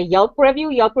specific than a Yelp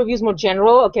review. Yelp review is more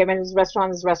general. Okay, when this restaurant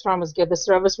was good, the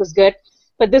service was good.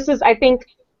 But this is, I think,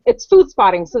 it's food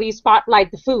spotting. So you spotlight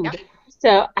the food. Yep.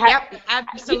 So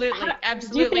Absolutely.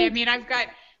 think- I mean,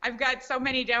 I've got so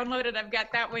many downloaded. I've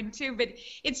got that one too, but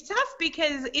it's tough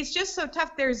because it's just so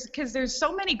tough. There's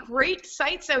so many great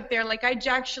sites out there. Like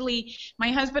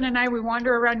my husband and I, we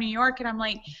wander around New York, and I'm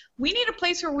like, we need a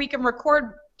place where we can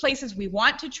record places we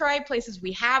want to try, places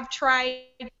we have tried,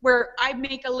 where I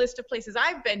make a list of places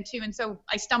I've been to. And so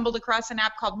I stumbled across an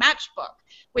app called Matchbook,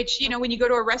 which, when you go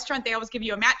to a restaurant, they always give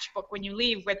you a matchbook when you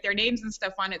leave with their names and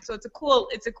stuff on it. So it's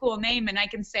a cool name, and I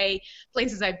can say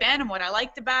places I've been and what I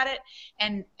liked about it.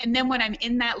 And then when I'm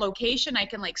in that location, I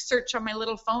can like search on my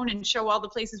little phone and show all the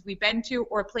places we've been to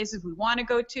or places we want to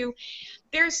go to.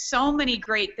 There's so many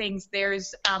great things.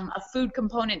 There's a food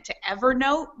component to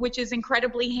Evernote, which is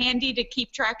incredibly handy to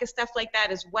keep track of stuff like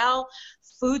that as well.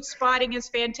 Food spotting is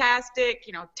fantastic.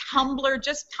 Tumblr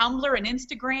and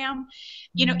Instagram.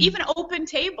 Even Open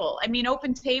Table. I mean,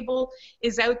 Open Table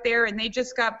is out there, and they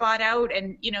just got bought out,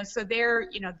 and so they're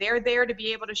there to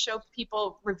be able to show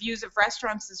people reviews of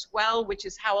restaurants as well, which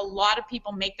is how a lot of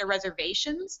people make their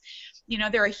reservations.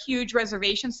 They're a huge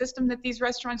reservation system that these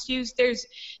restaurants use. There's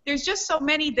just so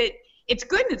many that it's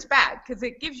good and it's bad, because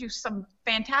it gives you some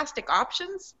fantastic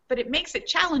options, but it makes it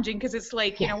challenging because it's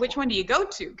like, which one do you go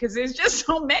to? Because there's just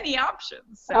so many options.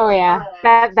 So. Oh yeah,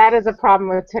 that is a problem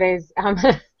with today's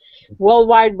World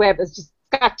Wide Web. It's just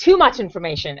got too much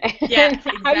information. Yeah,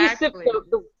 exactly. How you sift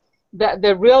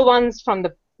the real ones from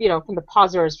the from the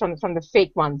posers, from the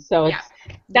fake ones. So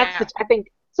I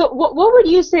think. So what would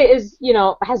you say is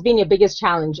has been your biggest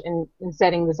challenge in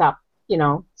setting this up?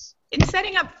 In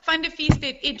setting up FundAFeast,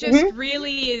 it just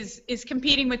really is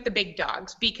competing with the big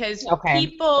dogs, because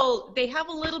people, they have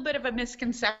a little bit of a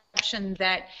misconception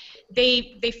that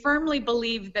they firmly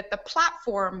believe that the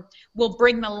platform will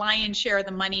bring the lion's share of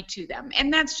the money to them.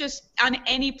 And that's just on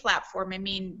any platform. I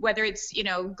mean, whether it's,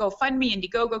 GoFundMe,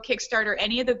 Indiegogo, Kickstarter,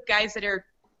 any of the guys that are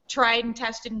tried and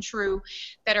tested and true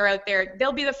that are out there,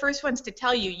 they'll be the first ones to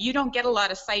tell you you don't get a lot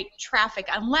of site traffic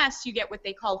unless you get what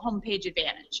they call homepage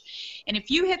advantage. And if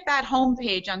you hit that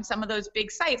homepage on some of those big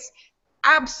sites,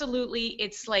 absolutely,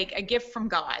 it's like a gift from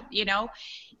God,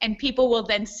 and people will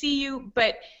then see you.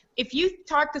 But if you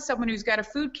talk to someone who's got a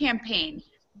food campaign,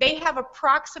 they have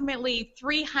approximately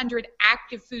 300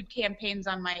 active food campaigns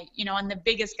on on the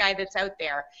biggest guy that's out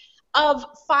there, of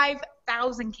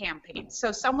 5,000 campaigns.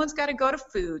 So someone's got to go to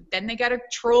food, then they got to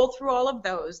troll through all of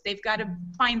those. They've got to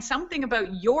find something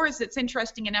about yours that's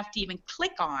interesting enough to even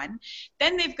click on.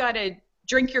 Then they've got to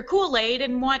drink your Kool-Aid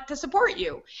and want to support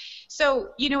you. So,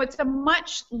 it's a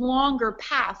much longer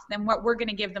path than what we're going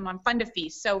to give them on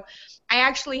FundAFeast. So I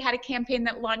actually had a campaign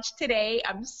that launched today.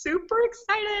 I'm super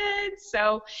excited.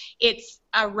 So it's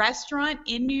a restaurant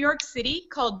in New York City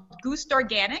called Goose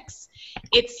Organics.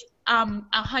 It's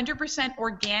 100%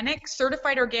 organic,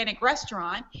 certified organic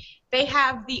restaurant. They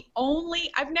have the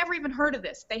only, I've never even heard of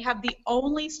this, they have the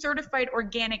only certified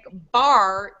organic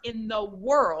bar in the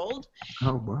world.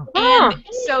 Oh, wow. And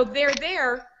so they're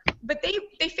there, but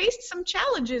they faced some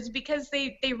challenges because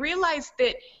they realized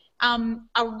that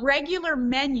a regular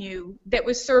menu that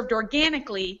was served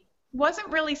organically wasn't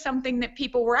really something that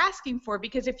people were asking for,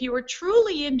 because if you were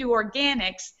truly into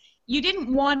organics, you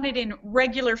didn't want it in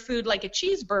regular food like a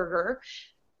cheeseburger.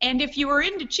 And if you were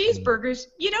into cheeseburgers,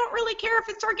 you don't really care if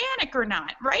it's organic or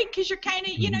not, right? Because you're kind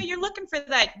of, you're looking for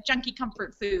that junky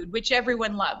comfort food, which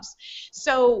everyone loves.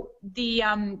 So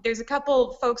there's a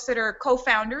couple folks that are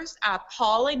co-founders,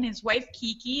 Paul and his wife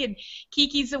Kiki, and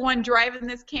Kiki's the one driving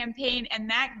this campaign, and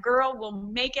that girl will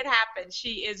make it happen.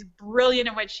 She is brilliant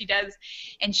at what she does,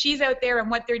 and she's out there, and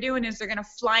what they're doing is they're going to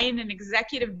fly in an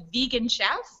executive vegan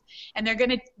chef, and they're going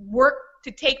to work to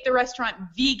take the restaurant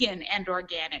vegan and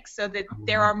organic, so that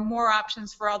there are more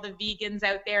options for all the vegans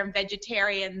out there and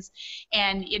vegetarians,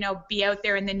 and be out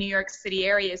there in the New York City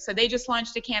area. So they just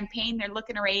launched a campaign. They're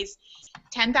looking to raise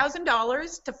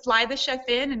 $10,000 to fly the chef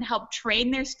in and help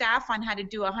train their staff on how to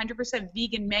do a 100%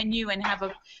 vegan menu and have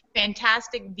a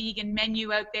fantastic vegan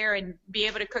menu out there and be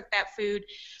able to cook that food.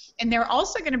 And they're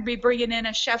also going to be bringing in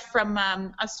a chef from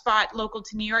a spot local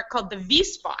to New York called the V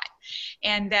Spot.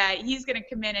 And he's going to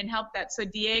come in and help that. So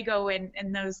Diego and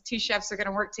those two chefs are going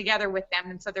to work together with them.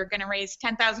 And so they're going to raise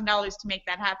 $10,000 to make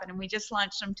that happen. And we just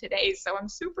launched them today. So I'm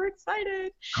super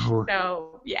excited. Oh.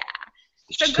 So, yeah.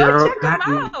 So Cheryl, go check them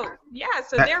out. Yeah,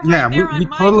 so they're right there on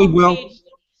my totally homepage. Will.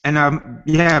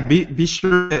 And be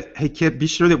sure that, hey Kit, be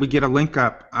sure that we get a link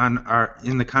up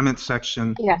in the comments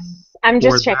section. Yes, I'm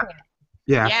just checking it.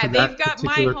 Yeah, they've got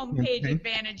my homepage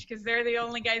advantage because they're the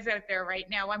only guys out there right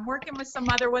now. I'm working with some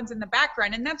other ones in the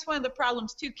background, and that's one of the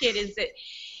problems too, Kit, is that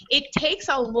it takes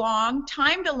a long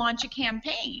time to launch a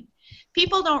campaign.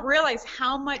 People don't realize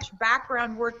how much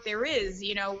background work there is,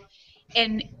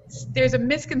 and there's a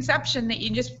misconception that you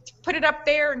just put it up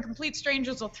there and complete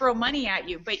strangers will throw money at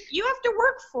you. But you have to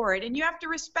work for it, and you have to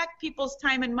respect people's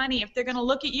time and money. If they're going to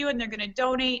look at you and they're going to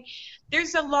donate,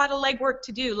 there's a lot of legwork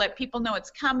to do. Let people know it's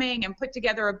coming and put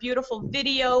together a beautiful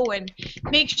video and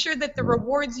make sure that the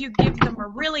rewards you give them are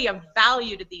really of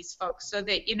value to these folks, so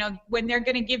that, when they're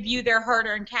going to give you their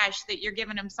hard-earned cash, that you're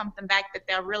giving them something back that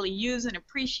they'll really use and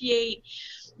appreciate.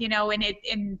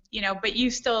 But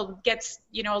you still get,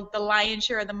 the lion's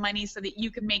share of the money so that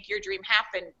you can make your dream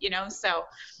happen, so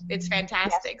it's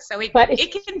fantastic. Yes. So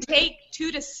it can take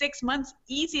 2 to 6 months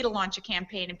easy to launch a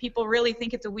campaign, and people really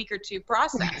think it's a week or two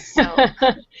process. So.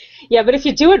 Yeah, but if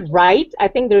you do it right, I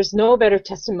think there's no better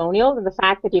testimonial than the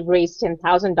fact that you've raised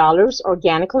 $10,000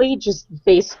 organically, just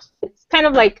based, it's kind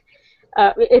of like,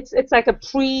 it's like a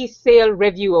pre-sale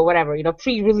review or whatever,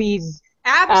 pre-release.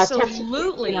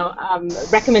 Absolutely.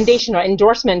 Recommendation or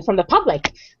endorsement from the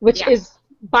public, which is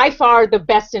by far the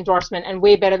best endorsement and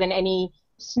way better than any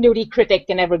snooty critic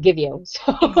can ever give you.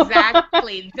 So.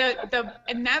 Exactly.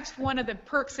 And that's one of the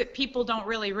perks that people don't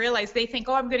really realize. They think,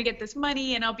 I'm going to get this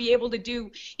money and I'll be able to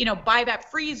do, buy that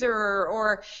freezer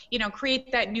or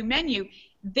create that new menu.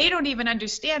 They don't even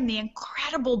understand the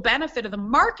incredible benefit of the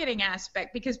marketing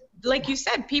aspect, because like you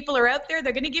said, people are out there,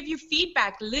 they're going to give you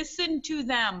feedback. Listen to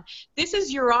them. This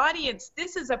is your audience.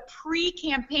 This is a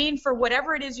pre-campaign for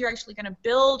whatever it is you're actually going to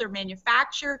build or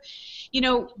manufacture,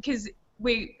 because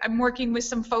I'm working with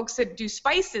some folks that do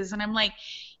spices, and I'm like,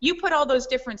 you put all those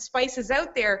different spices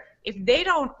out there, if they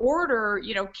don't order,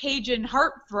 Cajun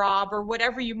heartthrob or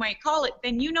whatever you might call it,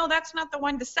 then that's not the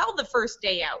one to sell the first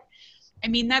day out. I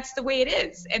mean, that's the way it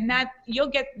is, and that you'll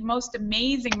get the most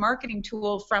amazing marketing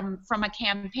tool from a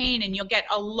campaign, and you'll get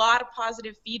a lot of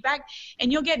positive feedback,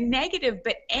 and you'll get negative,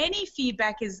 but any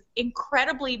feedback is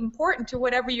incredibly important to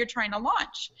whatever you're trying to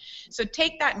launch. So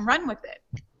take that and run with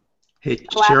it. Hey,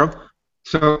 Cheryl,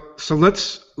 so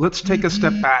let's take a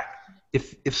step back.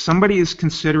 If somebody is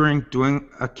considering doing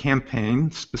a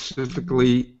campaign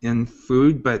specifically in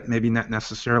food, but maybe not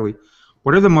necessarily,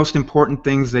 what are the most important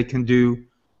things they can do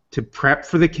to prep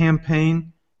for the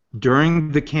campaign, during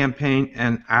the campaign,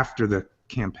 and after the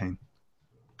campaign?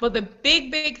 Well, the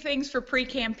big things for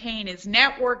pre-campaign is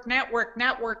network,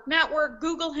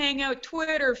 Google Hangout,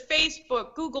 Twitter,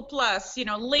 Facebook, Google+,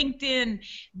 LinkedIn,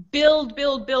 build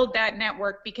that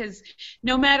network, because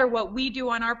no matter what we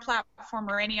do on our platform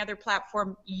or any other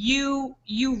platform, you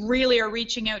really are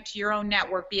reaching out to your own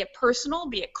network, be it personal,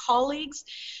 be it colleagues.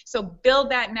 So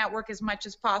build that network as much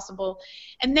as possible.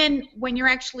 And then when you're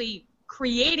actually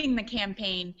creating the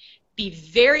campaign, be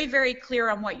very, very clear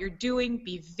on what you're doing.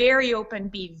 Be very open.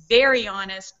 Be very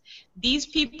honest. These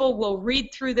people will read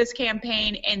through this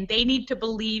campaign, and they need to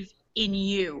believe in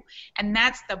you. And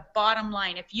that's the bottom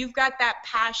line. If you've got that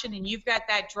passion and you've got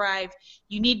that drive,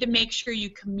 you need to make sure you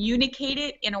communicate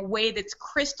it in a way that's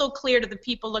crystal clear to the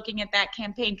people looking at that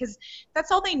campaign, because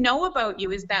that's all they know about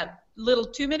you is that little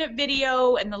 2-minute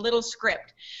video and the little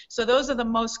script. So those are the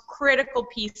most critical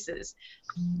pieces.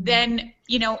 Then,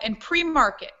 and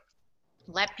pre-market.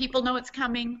 Let people know it's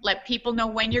coming. Let people know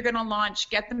when you're going to launch.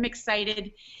 Get them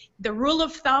excited. The rule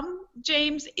of thumb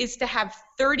James, is to have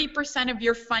 30% of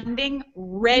your funding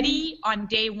ready on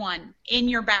day one in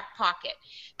your back pocket.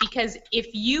 Because if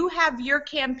you have your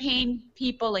campaign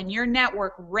people and your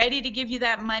network ready to give you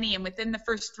that money, and within the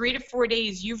first 3 to 4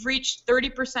 days you've reached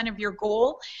 30% of your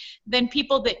goal, then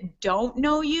people that don't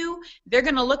know you, they're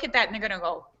going to look at that and they're going to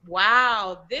go,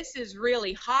 wow, this is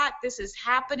really hot, this is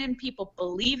happening, people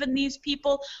believe in these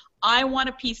people, I want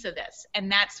a piece of this.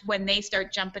 And that's when they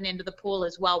start jumping into the pool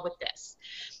as well with this.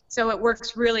 So it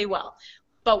works really well.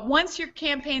 But once your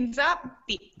campaign's up,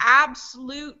 the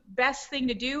absolute best thing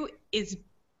to do is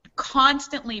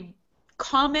constantly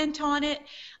comment on it,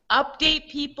 update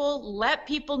people, let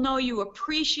people know you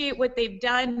appreciate what they've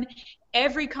done.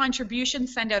 Every contribution,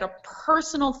 send out a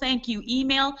personal thank you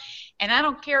email. And I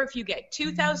don't care if you get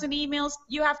 2,000 emails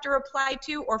you have to reply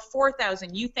to or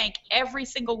 4,000. You thank every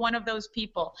single one of those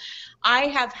people. I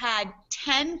have had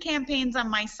 10 campaigns on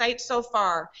my site so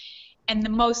far, and the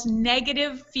most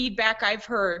negative feedback I've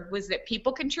heard was that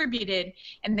people contributed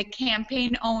and the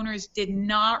campaign owners did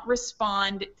not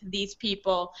respond to these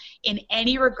people in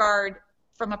any regard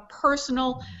from a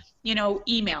personal,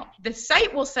 email. The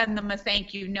site will send them a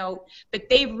thank you note, but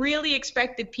they really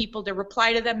expected people to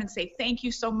reply to them and say thank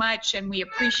you so much and we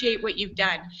appreciate what you've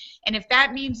done. And if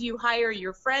that means you hire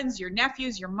your friends, your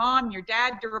nephews, your mom, your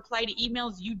dad to reply to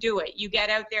emails, you do it. You get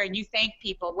out there and you thank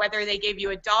people, whether they give you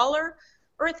 $1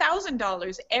 or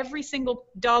 $1,000. Every single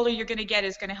dollar you're going to get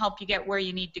is going to help you get where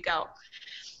you need to go.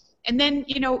 And then,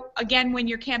 again, when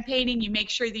you're campaigning, you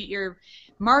make sure that you're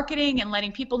marketing and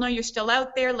letting people know you're still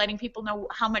out there, letting people know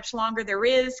how much longer there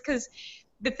is. Because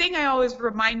the thing I always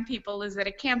remind people is that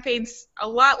a campaign's a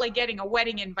lot like getting a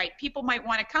wedding invite. People might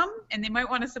want to come and they might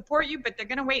want to support you, but they're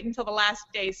going to wait until the last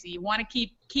day. So you want to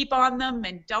keep on them,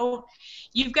 and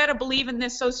you've got to believe in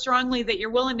this so strongly that you're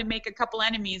willing to make a couple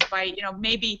enemies by,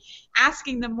 maybe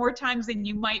asking them more times than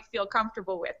you might feel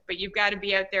comfortable with. But you've got to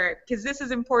be out there because this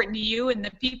is important to you and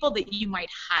the people that you might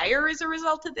hire as a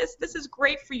result of this. This is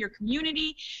great for your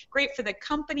community, great for the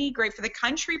company, great for the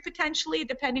country potentially,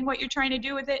 depending what you're trying to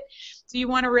do with it. So you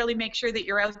want to really make sure that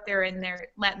you're out there and they're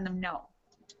letting them know.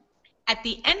 At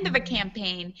the end of a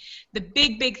campaign, the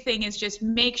big thing is just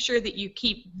make sure that you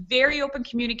keep very open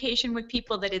communication with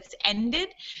people that it's ended.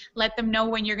 Let them know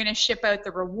when you're going to ship out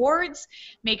the rewards.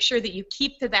 Make sure that you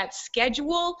keep to that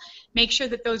schedule. Make sure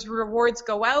that those rewards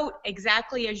go out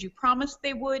exactly as you promised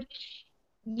they would.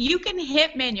 You can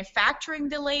hit manufacturing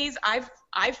delays. I've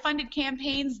funded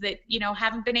campaigns that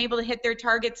haven't been able to hit their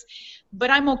targets, but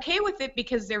I'm okay with it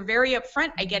because they're very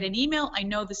upfront. I get an email, I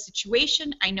know the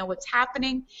situation, I know what's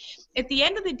happening. At the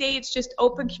end of the day, it's just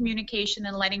open communication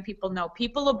and letting people know.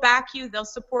 People will back you, they'll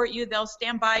support you, they'll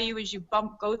stand by you as you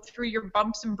go through your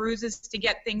bumps and bruises to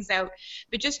get things out.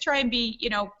 But just try and be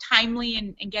timely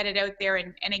and get it out there,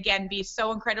 and again, be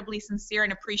so incredibly sincere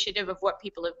and appreciative of what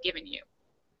people have given you.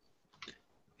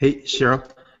 Hey, Cheryl,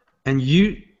 and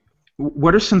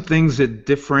what are some things that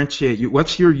differentiate you?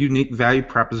 What's your unique value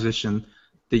proposition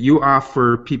that you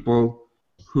offer people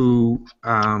who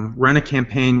run a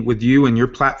campaign with you and your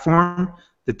platform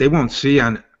that they won't see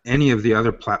on any of the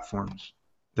other platforms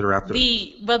that are out there?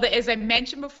 As I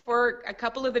mentioned before, a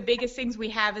couple of the biggest things we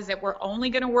have is that we're only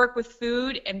going to work with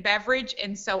food and beverage,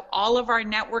 and so all of our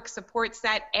network supports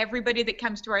that. Everybody that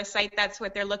comes to our site, that's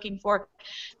what they're looking for.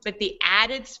 But the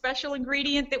added special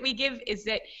ingredient that we give is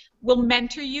that we'll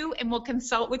mentor you and we'll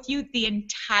consult with you the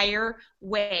entire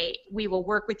way. We will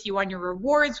work with you on your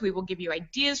rewards. We will give you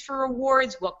ideas for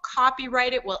rewards. We'll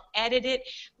copyright it. We'll edit it.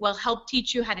 We'll help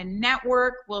teach you how to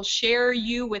network. We'll share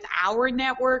you with our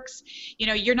networks.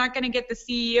 You're not going to get the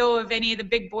CEO of any of the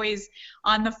big boys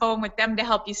on the phone with them to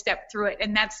help you step through it.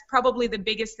 And that's probably the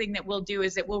biggest thing that we'll do,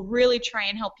 is that we'll really try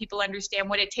and help people understand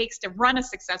what it takes to run a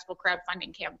successful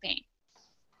crowdfunding campaign.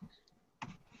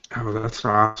 Oh, that's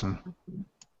awesome.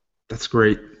 That's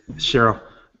great, Cheryl.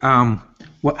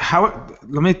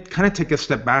 Let me kind of take a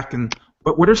step back, and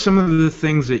what are some of the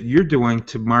things that you're doing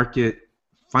to market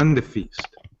FundAFeast?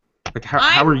 Like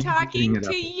how are you talking it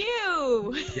to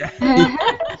you? Yeah,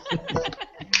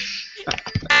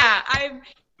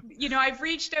 I've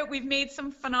reached out. We've made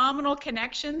some phenomenal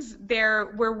connections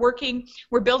there.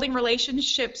 We're building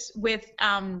relationships with,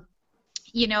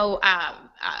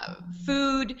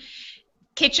 food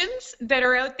kitchens that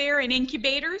are out there and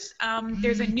incubators.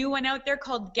 There's a new one out there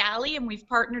called Galley, and we've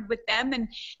partnered with them, and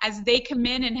as they come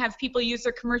in and have people use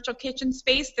their commercial kitchen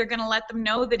space, they're going to let them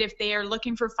know that if they are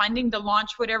looking for funding to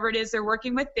launch whatever it is they're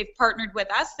working with, they've partnered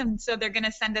with us, and so they're going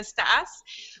to send us to us.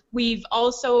 We've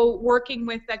also working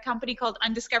with a company called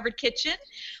Undiscovered Kitchen,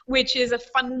 which is a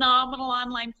phenomenal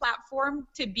online platform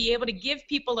to be able to give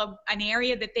people an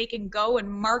area that they can go and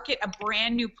market a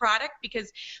brand new product,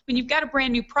 because when you've got a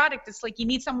brand new product, it's like you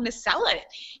need someone to sell it.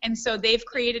 And so they've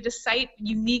created a site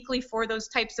uniquely for those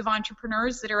types of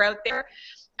entrepreneurs that are out there.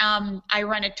 I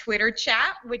run a Twitter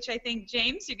chat, which I think,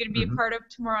 James, you're going to be a part of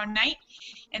tomorrow night.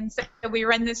 And so we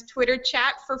run this Twitter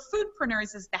chat for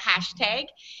foodpreneurs is the hashtag,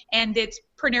 and it's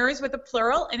preneurs with a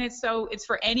plural, and it's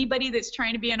for anybody that's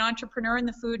trying to be an entrepreneur in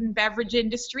the food and beverage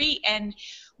industry. And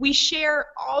we share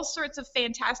all sorts of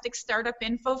fantastic startup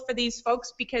info for these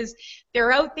folks because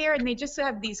they're out there and they just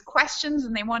have these questions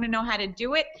and they want to know how to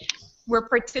do it. We're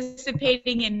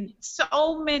participating in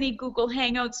so many Google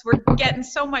Hangouts. We're getting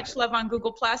so much love on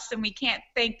Google Plus, and we can't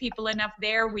thank people enough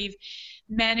there. We've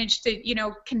managed to,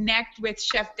 connect with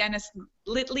Chef Dennis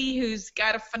Litley, who's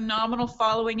got a phenomenal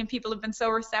following, and people have been so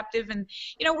receptive. And,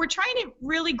 we're trying to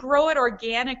really grow it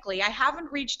organically. I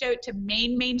haven't reached out to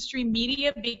mainstream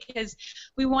media because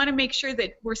we want to make sure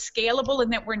that we're scalable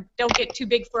and that we don't get too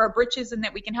big for our britches, and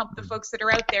that we can help the folks that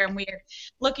are out there. And we're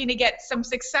looking to get some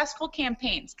successful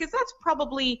campaigns, because that's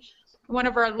probably one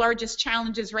of our largest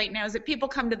challenges right now, is that people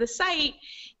come to the site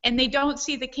and they don't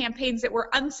see the campaigns that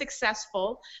were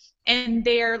unsuccessful, and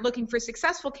they're looking for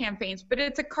successful campaigns. But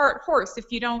it's a cart horse.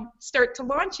 If you don't start to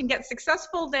launch and get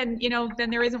successful, then then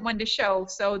there isn't one to show.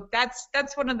 So that's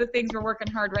one of the things we're working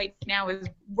hard right now, is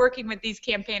working with these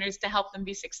campaigners to help them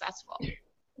be successful.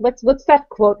 What's that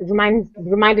quote?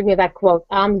 Reminded me of that quote.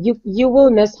 You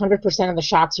will miss 100% of the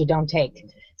shots you don't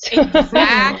take. So,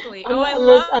 exactly. Oh, I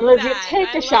love unless that. you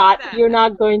take a shot, you're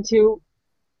not going to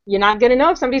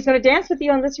know if somebody's going to dance with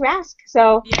you unless you ask.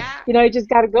 So you just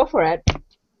got to go for it.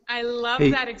 I love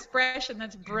that expression.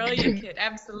 That's brilliant, Kit.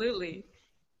 Absolutely.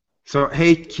 So,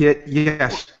 hey, Kit,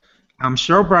 yes.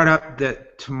 Cheryl brought up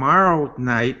that tomorrow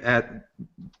night at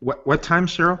what time,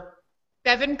 Cheryl?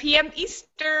 7 p.m.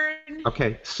 Eastern.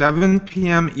 Okay, 7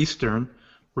 p.m. Eastern.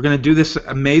 We're going to do this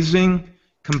amazing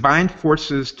Combined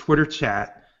Forces Twitter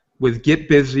chat with Get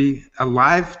Busy, a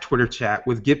live Twitter chat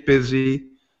with Get Busy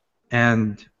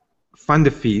and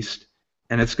FundAFeast,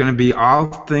 and it's going to be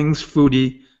all things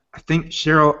foodie. I think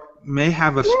Cheryl may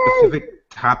have a specific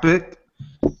topic.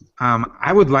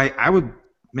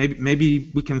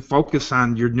 Maybe we can focus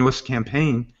on your newest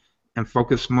campaign and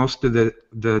focus most of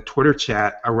the Twitter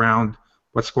chat around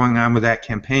what's going on with that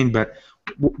campaign. But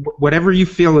whatever you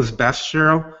feel is best,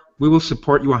 Cheryl, we will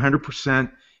support you 100%.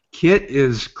 Kit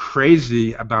is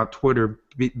crazy about Twitter.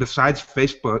 Besides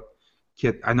Facebook,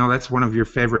 Kit, I know that's one of your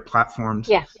favorite platforms.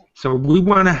 Yes. So we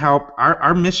want to help.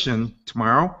 Our mission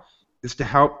tomorrow is to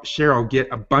help Cheryl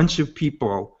get a bunch of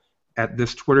people at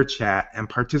this Twitter chat and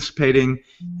participating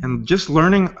and just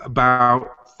learning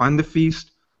about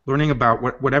FundAFeast, learning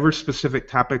about whatever specific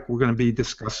topic we're going to be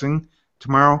discussing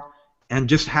tomorrow, and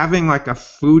just having like a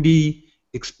foodie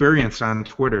experience on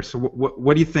Twitter. So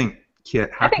what do you think,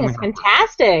 Kit? I think it's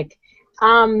fantastic.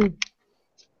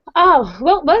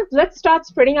 Let's start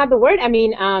spreading out the word. I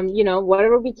mean,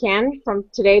 whatever we can from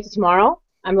today to tomorrow,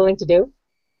 I'm willing to do.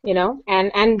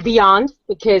 And beyond,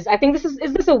 because I think is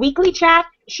this a weekly chat,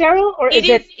 Cheryl, or it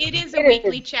is a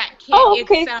weekly chat, Kit. Oh,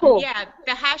 okay, cool. Yeah,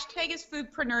 the hashtag is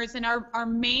foodpreneurs, and our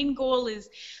main goal is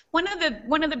one of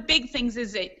the big things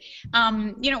is that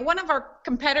one of our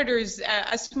competitors,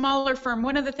 a smaller firm,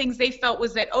 one of the things they felt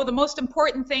was that the most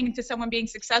important thing to someone being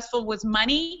successful was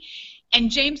money. And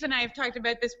James and I have talked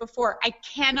about this before. I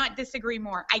cannot disagree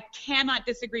more.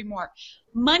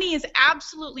 Money is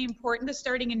absolutely important to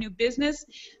starting a new business,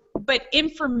 but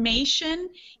information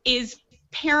is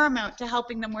paramount to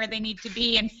helping them where they need to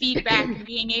be, and feedback and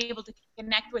being able to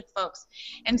connect with folks.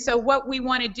 And so what we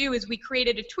want to do is we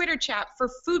created a Twitter chat for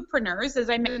foodpreneurs, as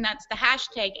I mentioned, that's the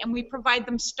hashtag, and we provide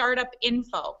them startup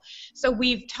info. So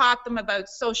we've taught them about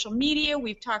social media,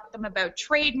 we've taught them about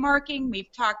trademarking,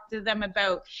 we've talked to them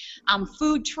about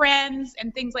food trends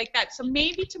and things like that. So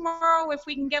maybe tomorrow, if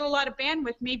we can get a lot of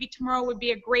bandwidth, maybe tomorrow would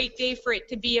be a great day for it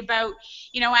to be about,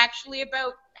 actually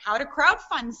about how to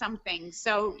crowdfund something.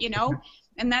 So,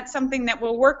 and that's something that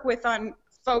we'll work with on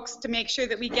folks to make sure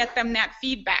that we get them that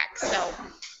feedback. So,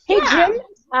 hey, Jim,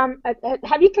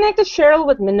 have you connected Cheryl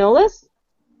with Manolis?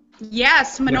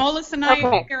 Yes, Manolis and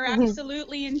I are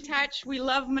absolutely in touch. We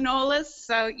love Manolis,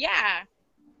 so yeah.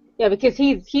 Yeah, because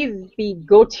he's the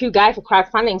go-to guy for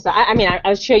crowdfunding. So I mean, I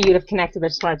was sure you'd have connected, but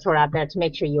just want to throw it out there to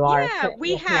make sure you are Yeah,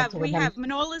 we have connected with we him. have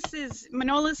Manolis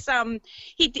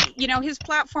his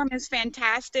platform is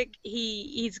fantastic.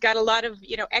 He's got a lot of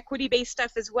equity based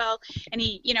stuff as well, and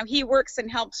he works and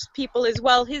helps people as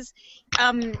well. His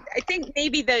I think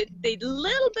maybe the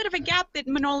little bit of a gap that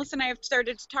Manolis and I have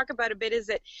started to talk about a bit is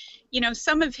that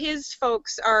some of his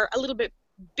folks are a little bit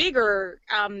bigger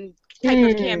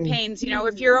type of campaigns.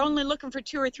 If you're only looking for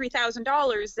 $2,000 or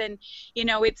 $3,000, then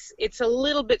it's a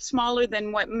little bit smaller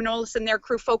than what Manolis and their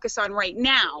crew focus on right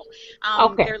now.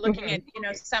 Okay. They're looking at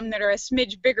some that are a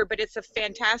smidge bigger, but it's a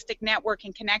fantastic network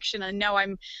and connection. And no,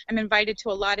 I'm invited to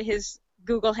a lot of his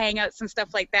Google Hangouts and stuff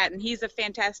like that, and he's a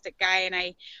fantastic guy. And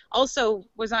I also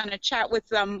was on a chat with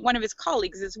one of his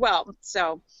colleagues as well.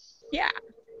 So, yeah.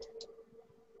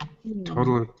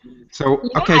 Totally. So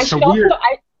Yeah, okay, so we're.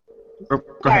 Oh,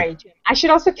 go ahead. Sorry, I should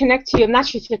also connect you. I'm not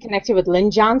sure if you're connected with Lynn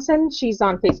Johnson. She's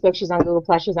on Facebook. She's on Google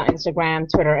Plus. She's on Instagram,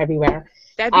 Twitter, everywhere.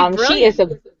 That'd be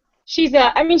brilliant. She's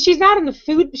not in the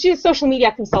food. She's a social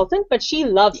media consultant, but she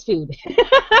loves food.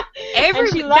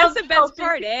 That's the best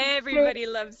part. Everybody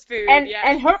loves food.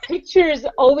 And her pictures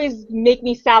always make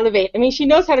me salivate. I mean, she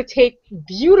knows how to take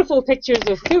beautiful pictures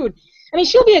of food. I mean,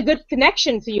 she'll be a good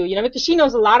connection for you, because she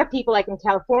knows a lot of people, like in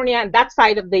California and that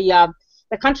side of the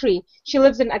country.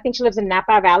 I think she lives in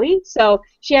Napa Valley, so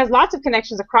she has lots of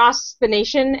connections across the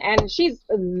nation, and she's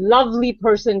a lovely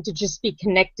person to just be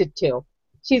connected to.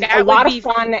 She's a lot of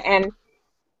fun, and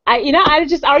are you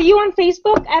on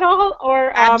Facebook at all,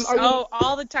 or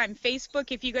all the time.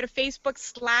 Facebook. If you go to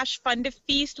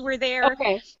Facebook/FundAFeast, we're there.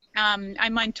 Okay.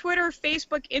 I'm on Twitter,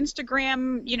 Facebook,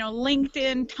 Instagram,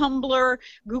 LinkedIn, Tumblr,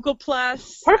 Google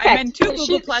Plus. Perfect. I'm in 2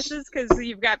 Google Pluses because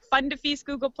you've got FundAFeast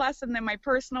Google Plus, and then my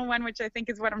personal one, which I think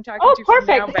is what I'm talking to. Oh,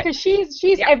 perfect. Because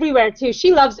she's everywhere too.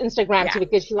 She loves Instagram too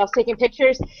because she loves taking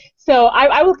pictures. So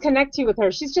I will connect you with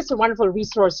her. She's just a wonderful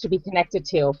resource to be connected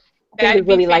to. That'd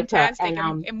be really fantastic. Like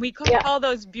her. And we call all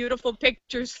those beautiful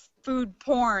pictures food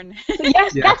porn.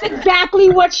 Yes, that's exactly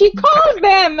what she calls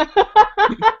them.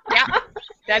 Yeah,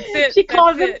 that's it. She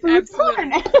calls it food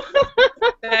porn.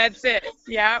 That's it.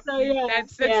 Yeah. So,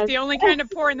 that's the only kind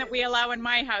of porn that we allow in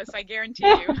my house, I guarantee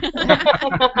you.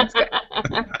 That's good.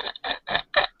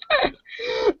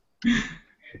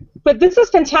 But this is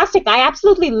fantastic. I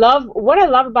absolutely what I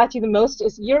love about you the most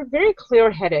is you're very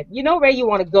clear-headed. You know where you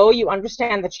want to go. You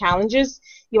understand the challenges.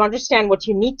 You understand what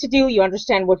you need to do. You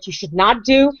understand what you should not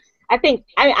do. I think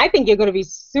you're going to be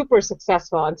super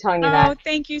successful. I'm telling you that. Oh,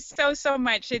 thank you so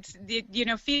much. It's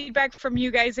feedback from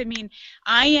you guys. I mean,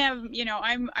 I am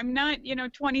I'm not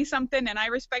 20 something, and I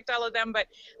respect all of them, but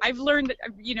I've learned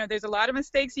there's a lot of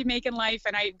mistakes you make in life,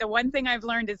 and the one thing I've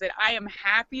learned is that I am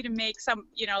happy to make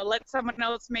let someone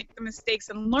else make the mistakes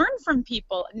and learn from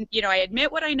people. And I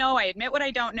admit what I know, I admit what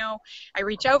I don't know, I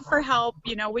reach out for help,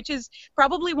 which is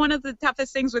probably one of the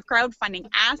toughest things with crowdfunding,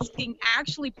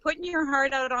 actually putting your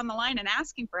heart out on the line and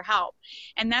asking for help.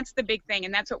 And that's the big thing,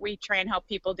 and that's what we try and help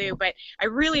people do. But I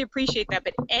really appreciate that.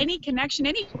 But any connection,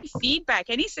 any feedback,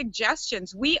 any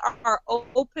suggestions, we are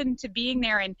open to being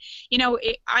there. And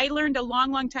I learned a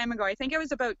long time ago, I think I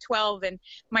was about 12, and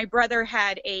my brother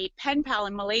had a pen pal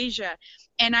in Malaysia,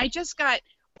 and I just got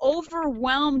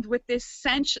overwhelmed with this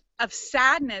sense of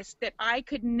sadness that I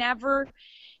could never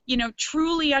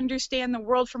truly understand the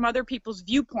world from other people's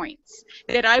viewpoints,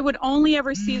 that I would only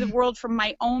ever see the world from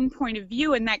my own point of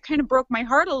view, and that kind of broke my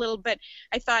heart a little bit.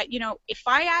 I thought, if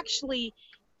I actually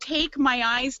take my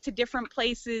eyes to different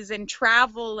places and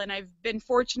travel, and I've been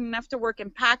fortunate enough to work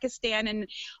in Pakistan and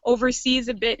overseas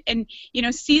a bit, and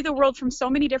see the world from so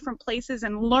many different places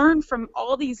and learn from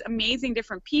all these amazing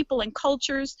different people and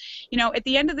cultures. At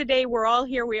the end of the day, we're all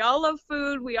here, we all love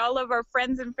food, we all love our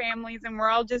friends and families, and we're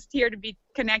all just here to be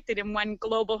connected in one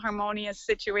global harmonious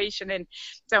situation. And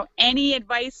so any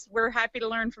advice, we're happy to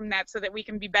learn from that so that we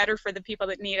can be better for the people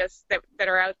that need us, that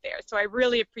are out there. So I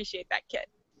really appreciate that, Kit.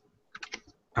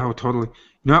 Oh, totally.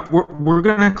 We're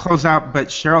going to close out, but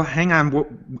Cheryl, hang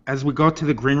on. As we go to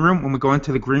the green room, when we go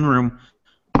into the green room,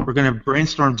 we're going to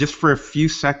brainstorm just for a few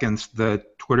seconds the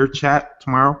Twitter chat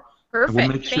tomorrow. Perfect. And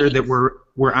we'll make sure that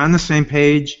we're on the same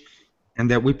page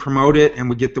and that we promote it and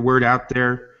we get the word out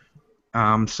there.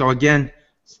 So again,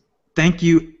 thank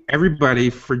you everybody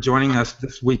for joining us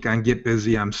this week on Get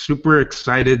Busy. I'm super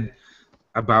excited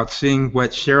about seeing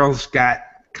what Cheryl's got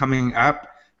coming up.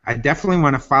 I definitely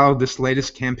want to follow this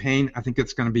latest campaign. I think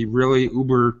it's going to be really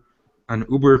an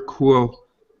uber cool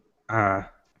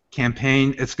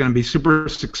campaign. It's going to be super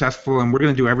successful, and we're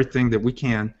going to do everything that we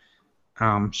can,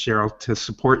 Cheryl, to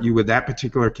support you with that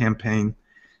particular campaign.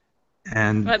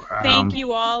 And But thank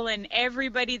you all, and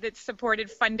everybody that supported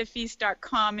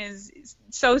FundAFeast.com is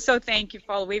so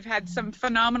thankful. We've had some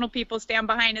phenomenal people stand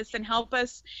behind us and help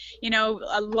us, you know,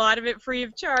 a lot of it free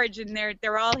of charge, and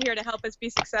they're all here to help us be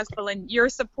successful, and your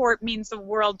support means the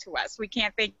world to us. We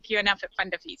can't thank you enough at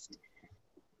FundAFeast.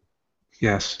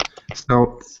 yes.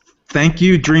 So thank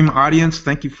you, Dream Audience.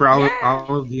 Thank you for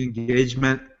all of the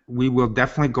engagement. We will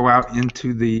definitely go out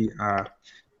into the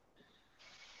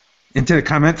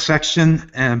comment section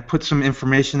and put some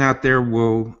information out there.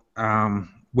 We'll,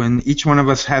 when each one of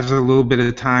us has a little bit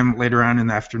of time later on in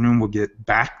the afternoon, we'll get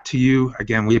back to you.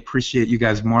 Again, we appreciate you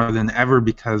guys more than ever,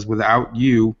 because without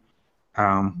you,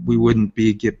 we wouldn't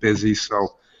be Get Busy.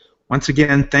 So once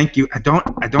again, thank you. I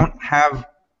don't have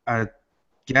a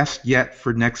guest yet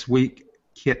for next week.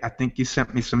 Kit, I think you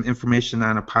sent me some information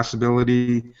on a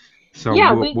possibility. So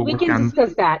yeah, we'll we work can on,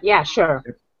 discuss that. Yeah, sure.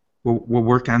 we'll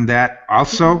work on that.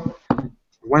 Also,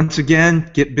 once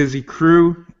again, Get Busy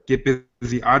crew, Get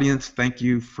Busy audience, thank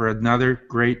you for another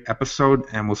great episode,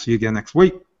 and we'll see you again next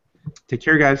week. Take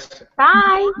care, guys.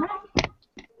 Bye.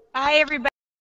 Bye, everybody.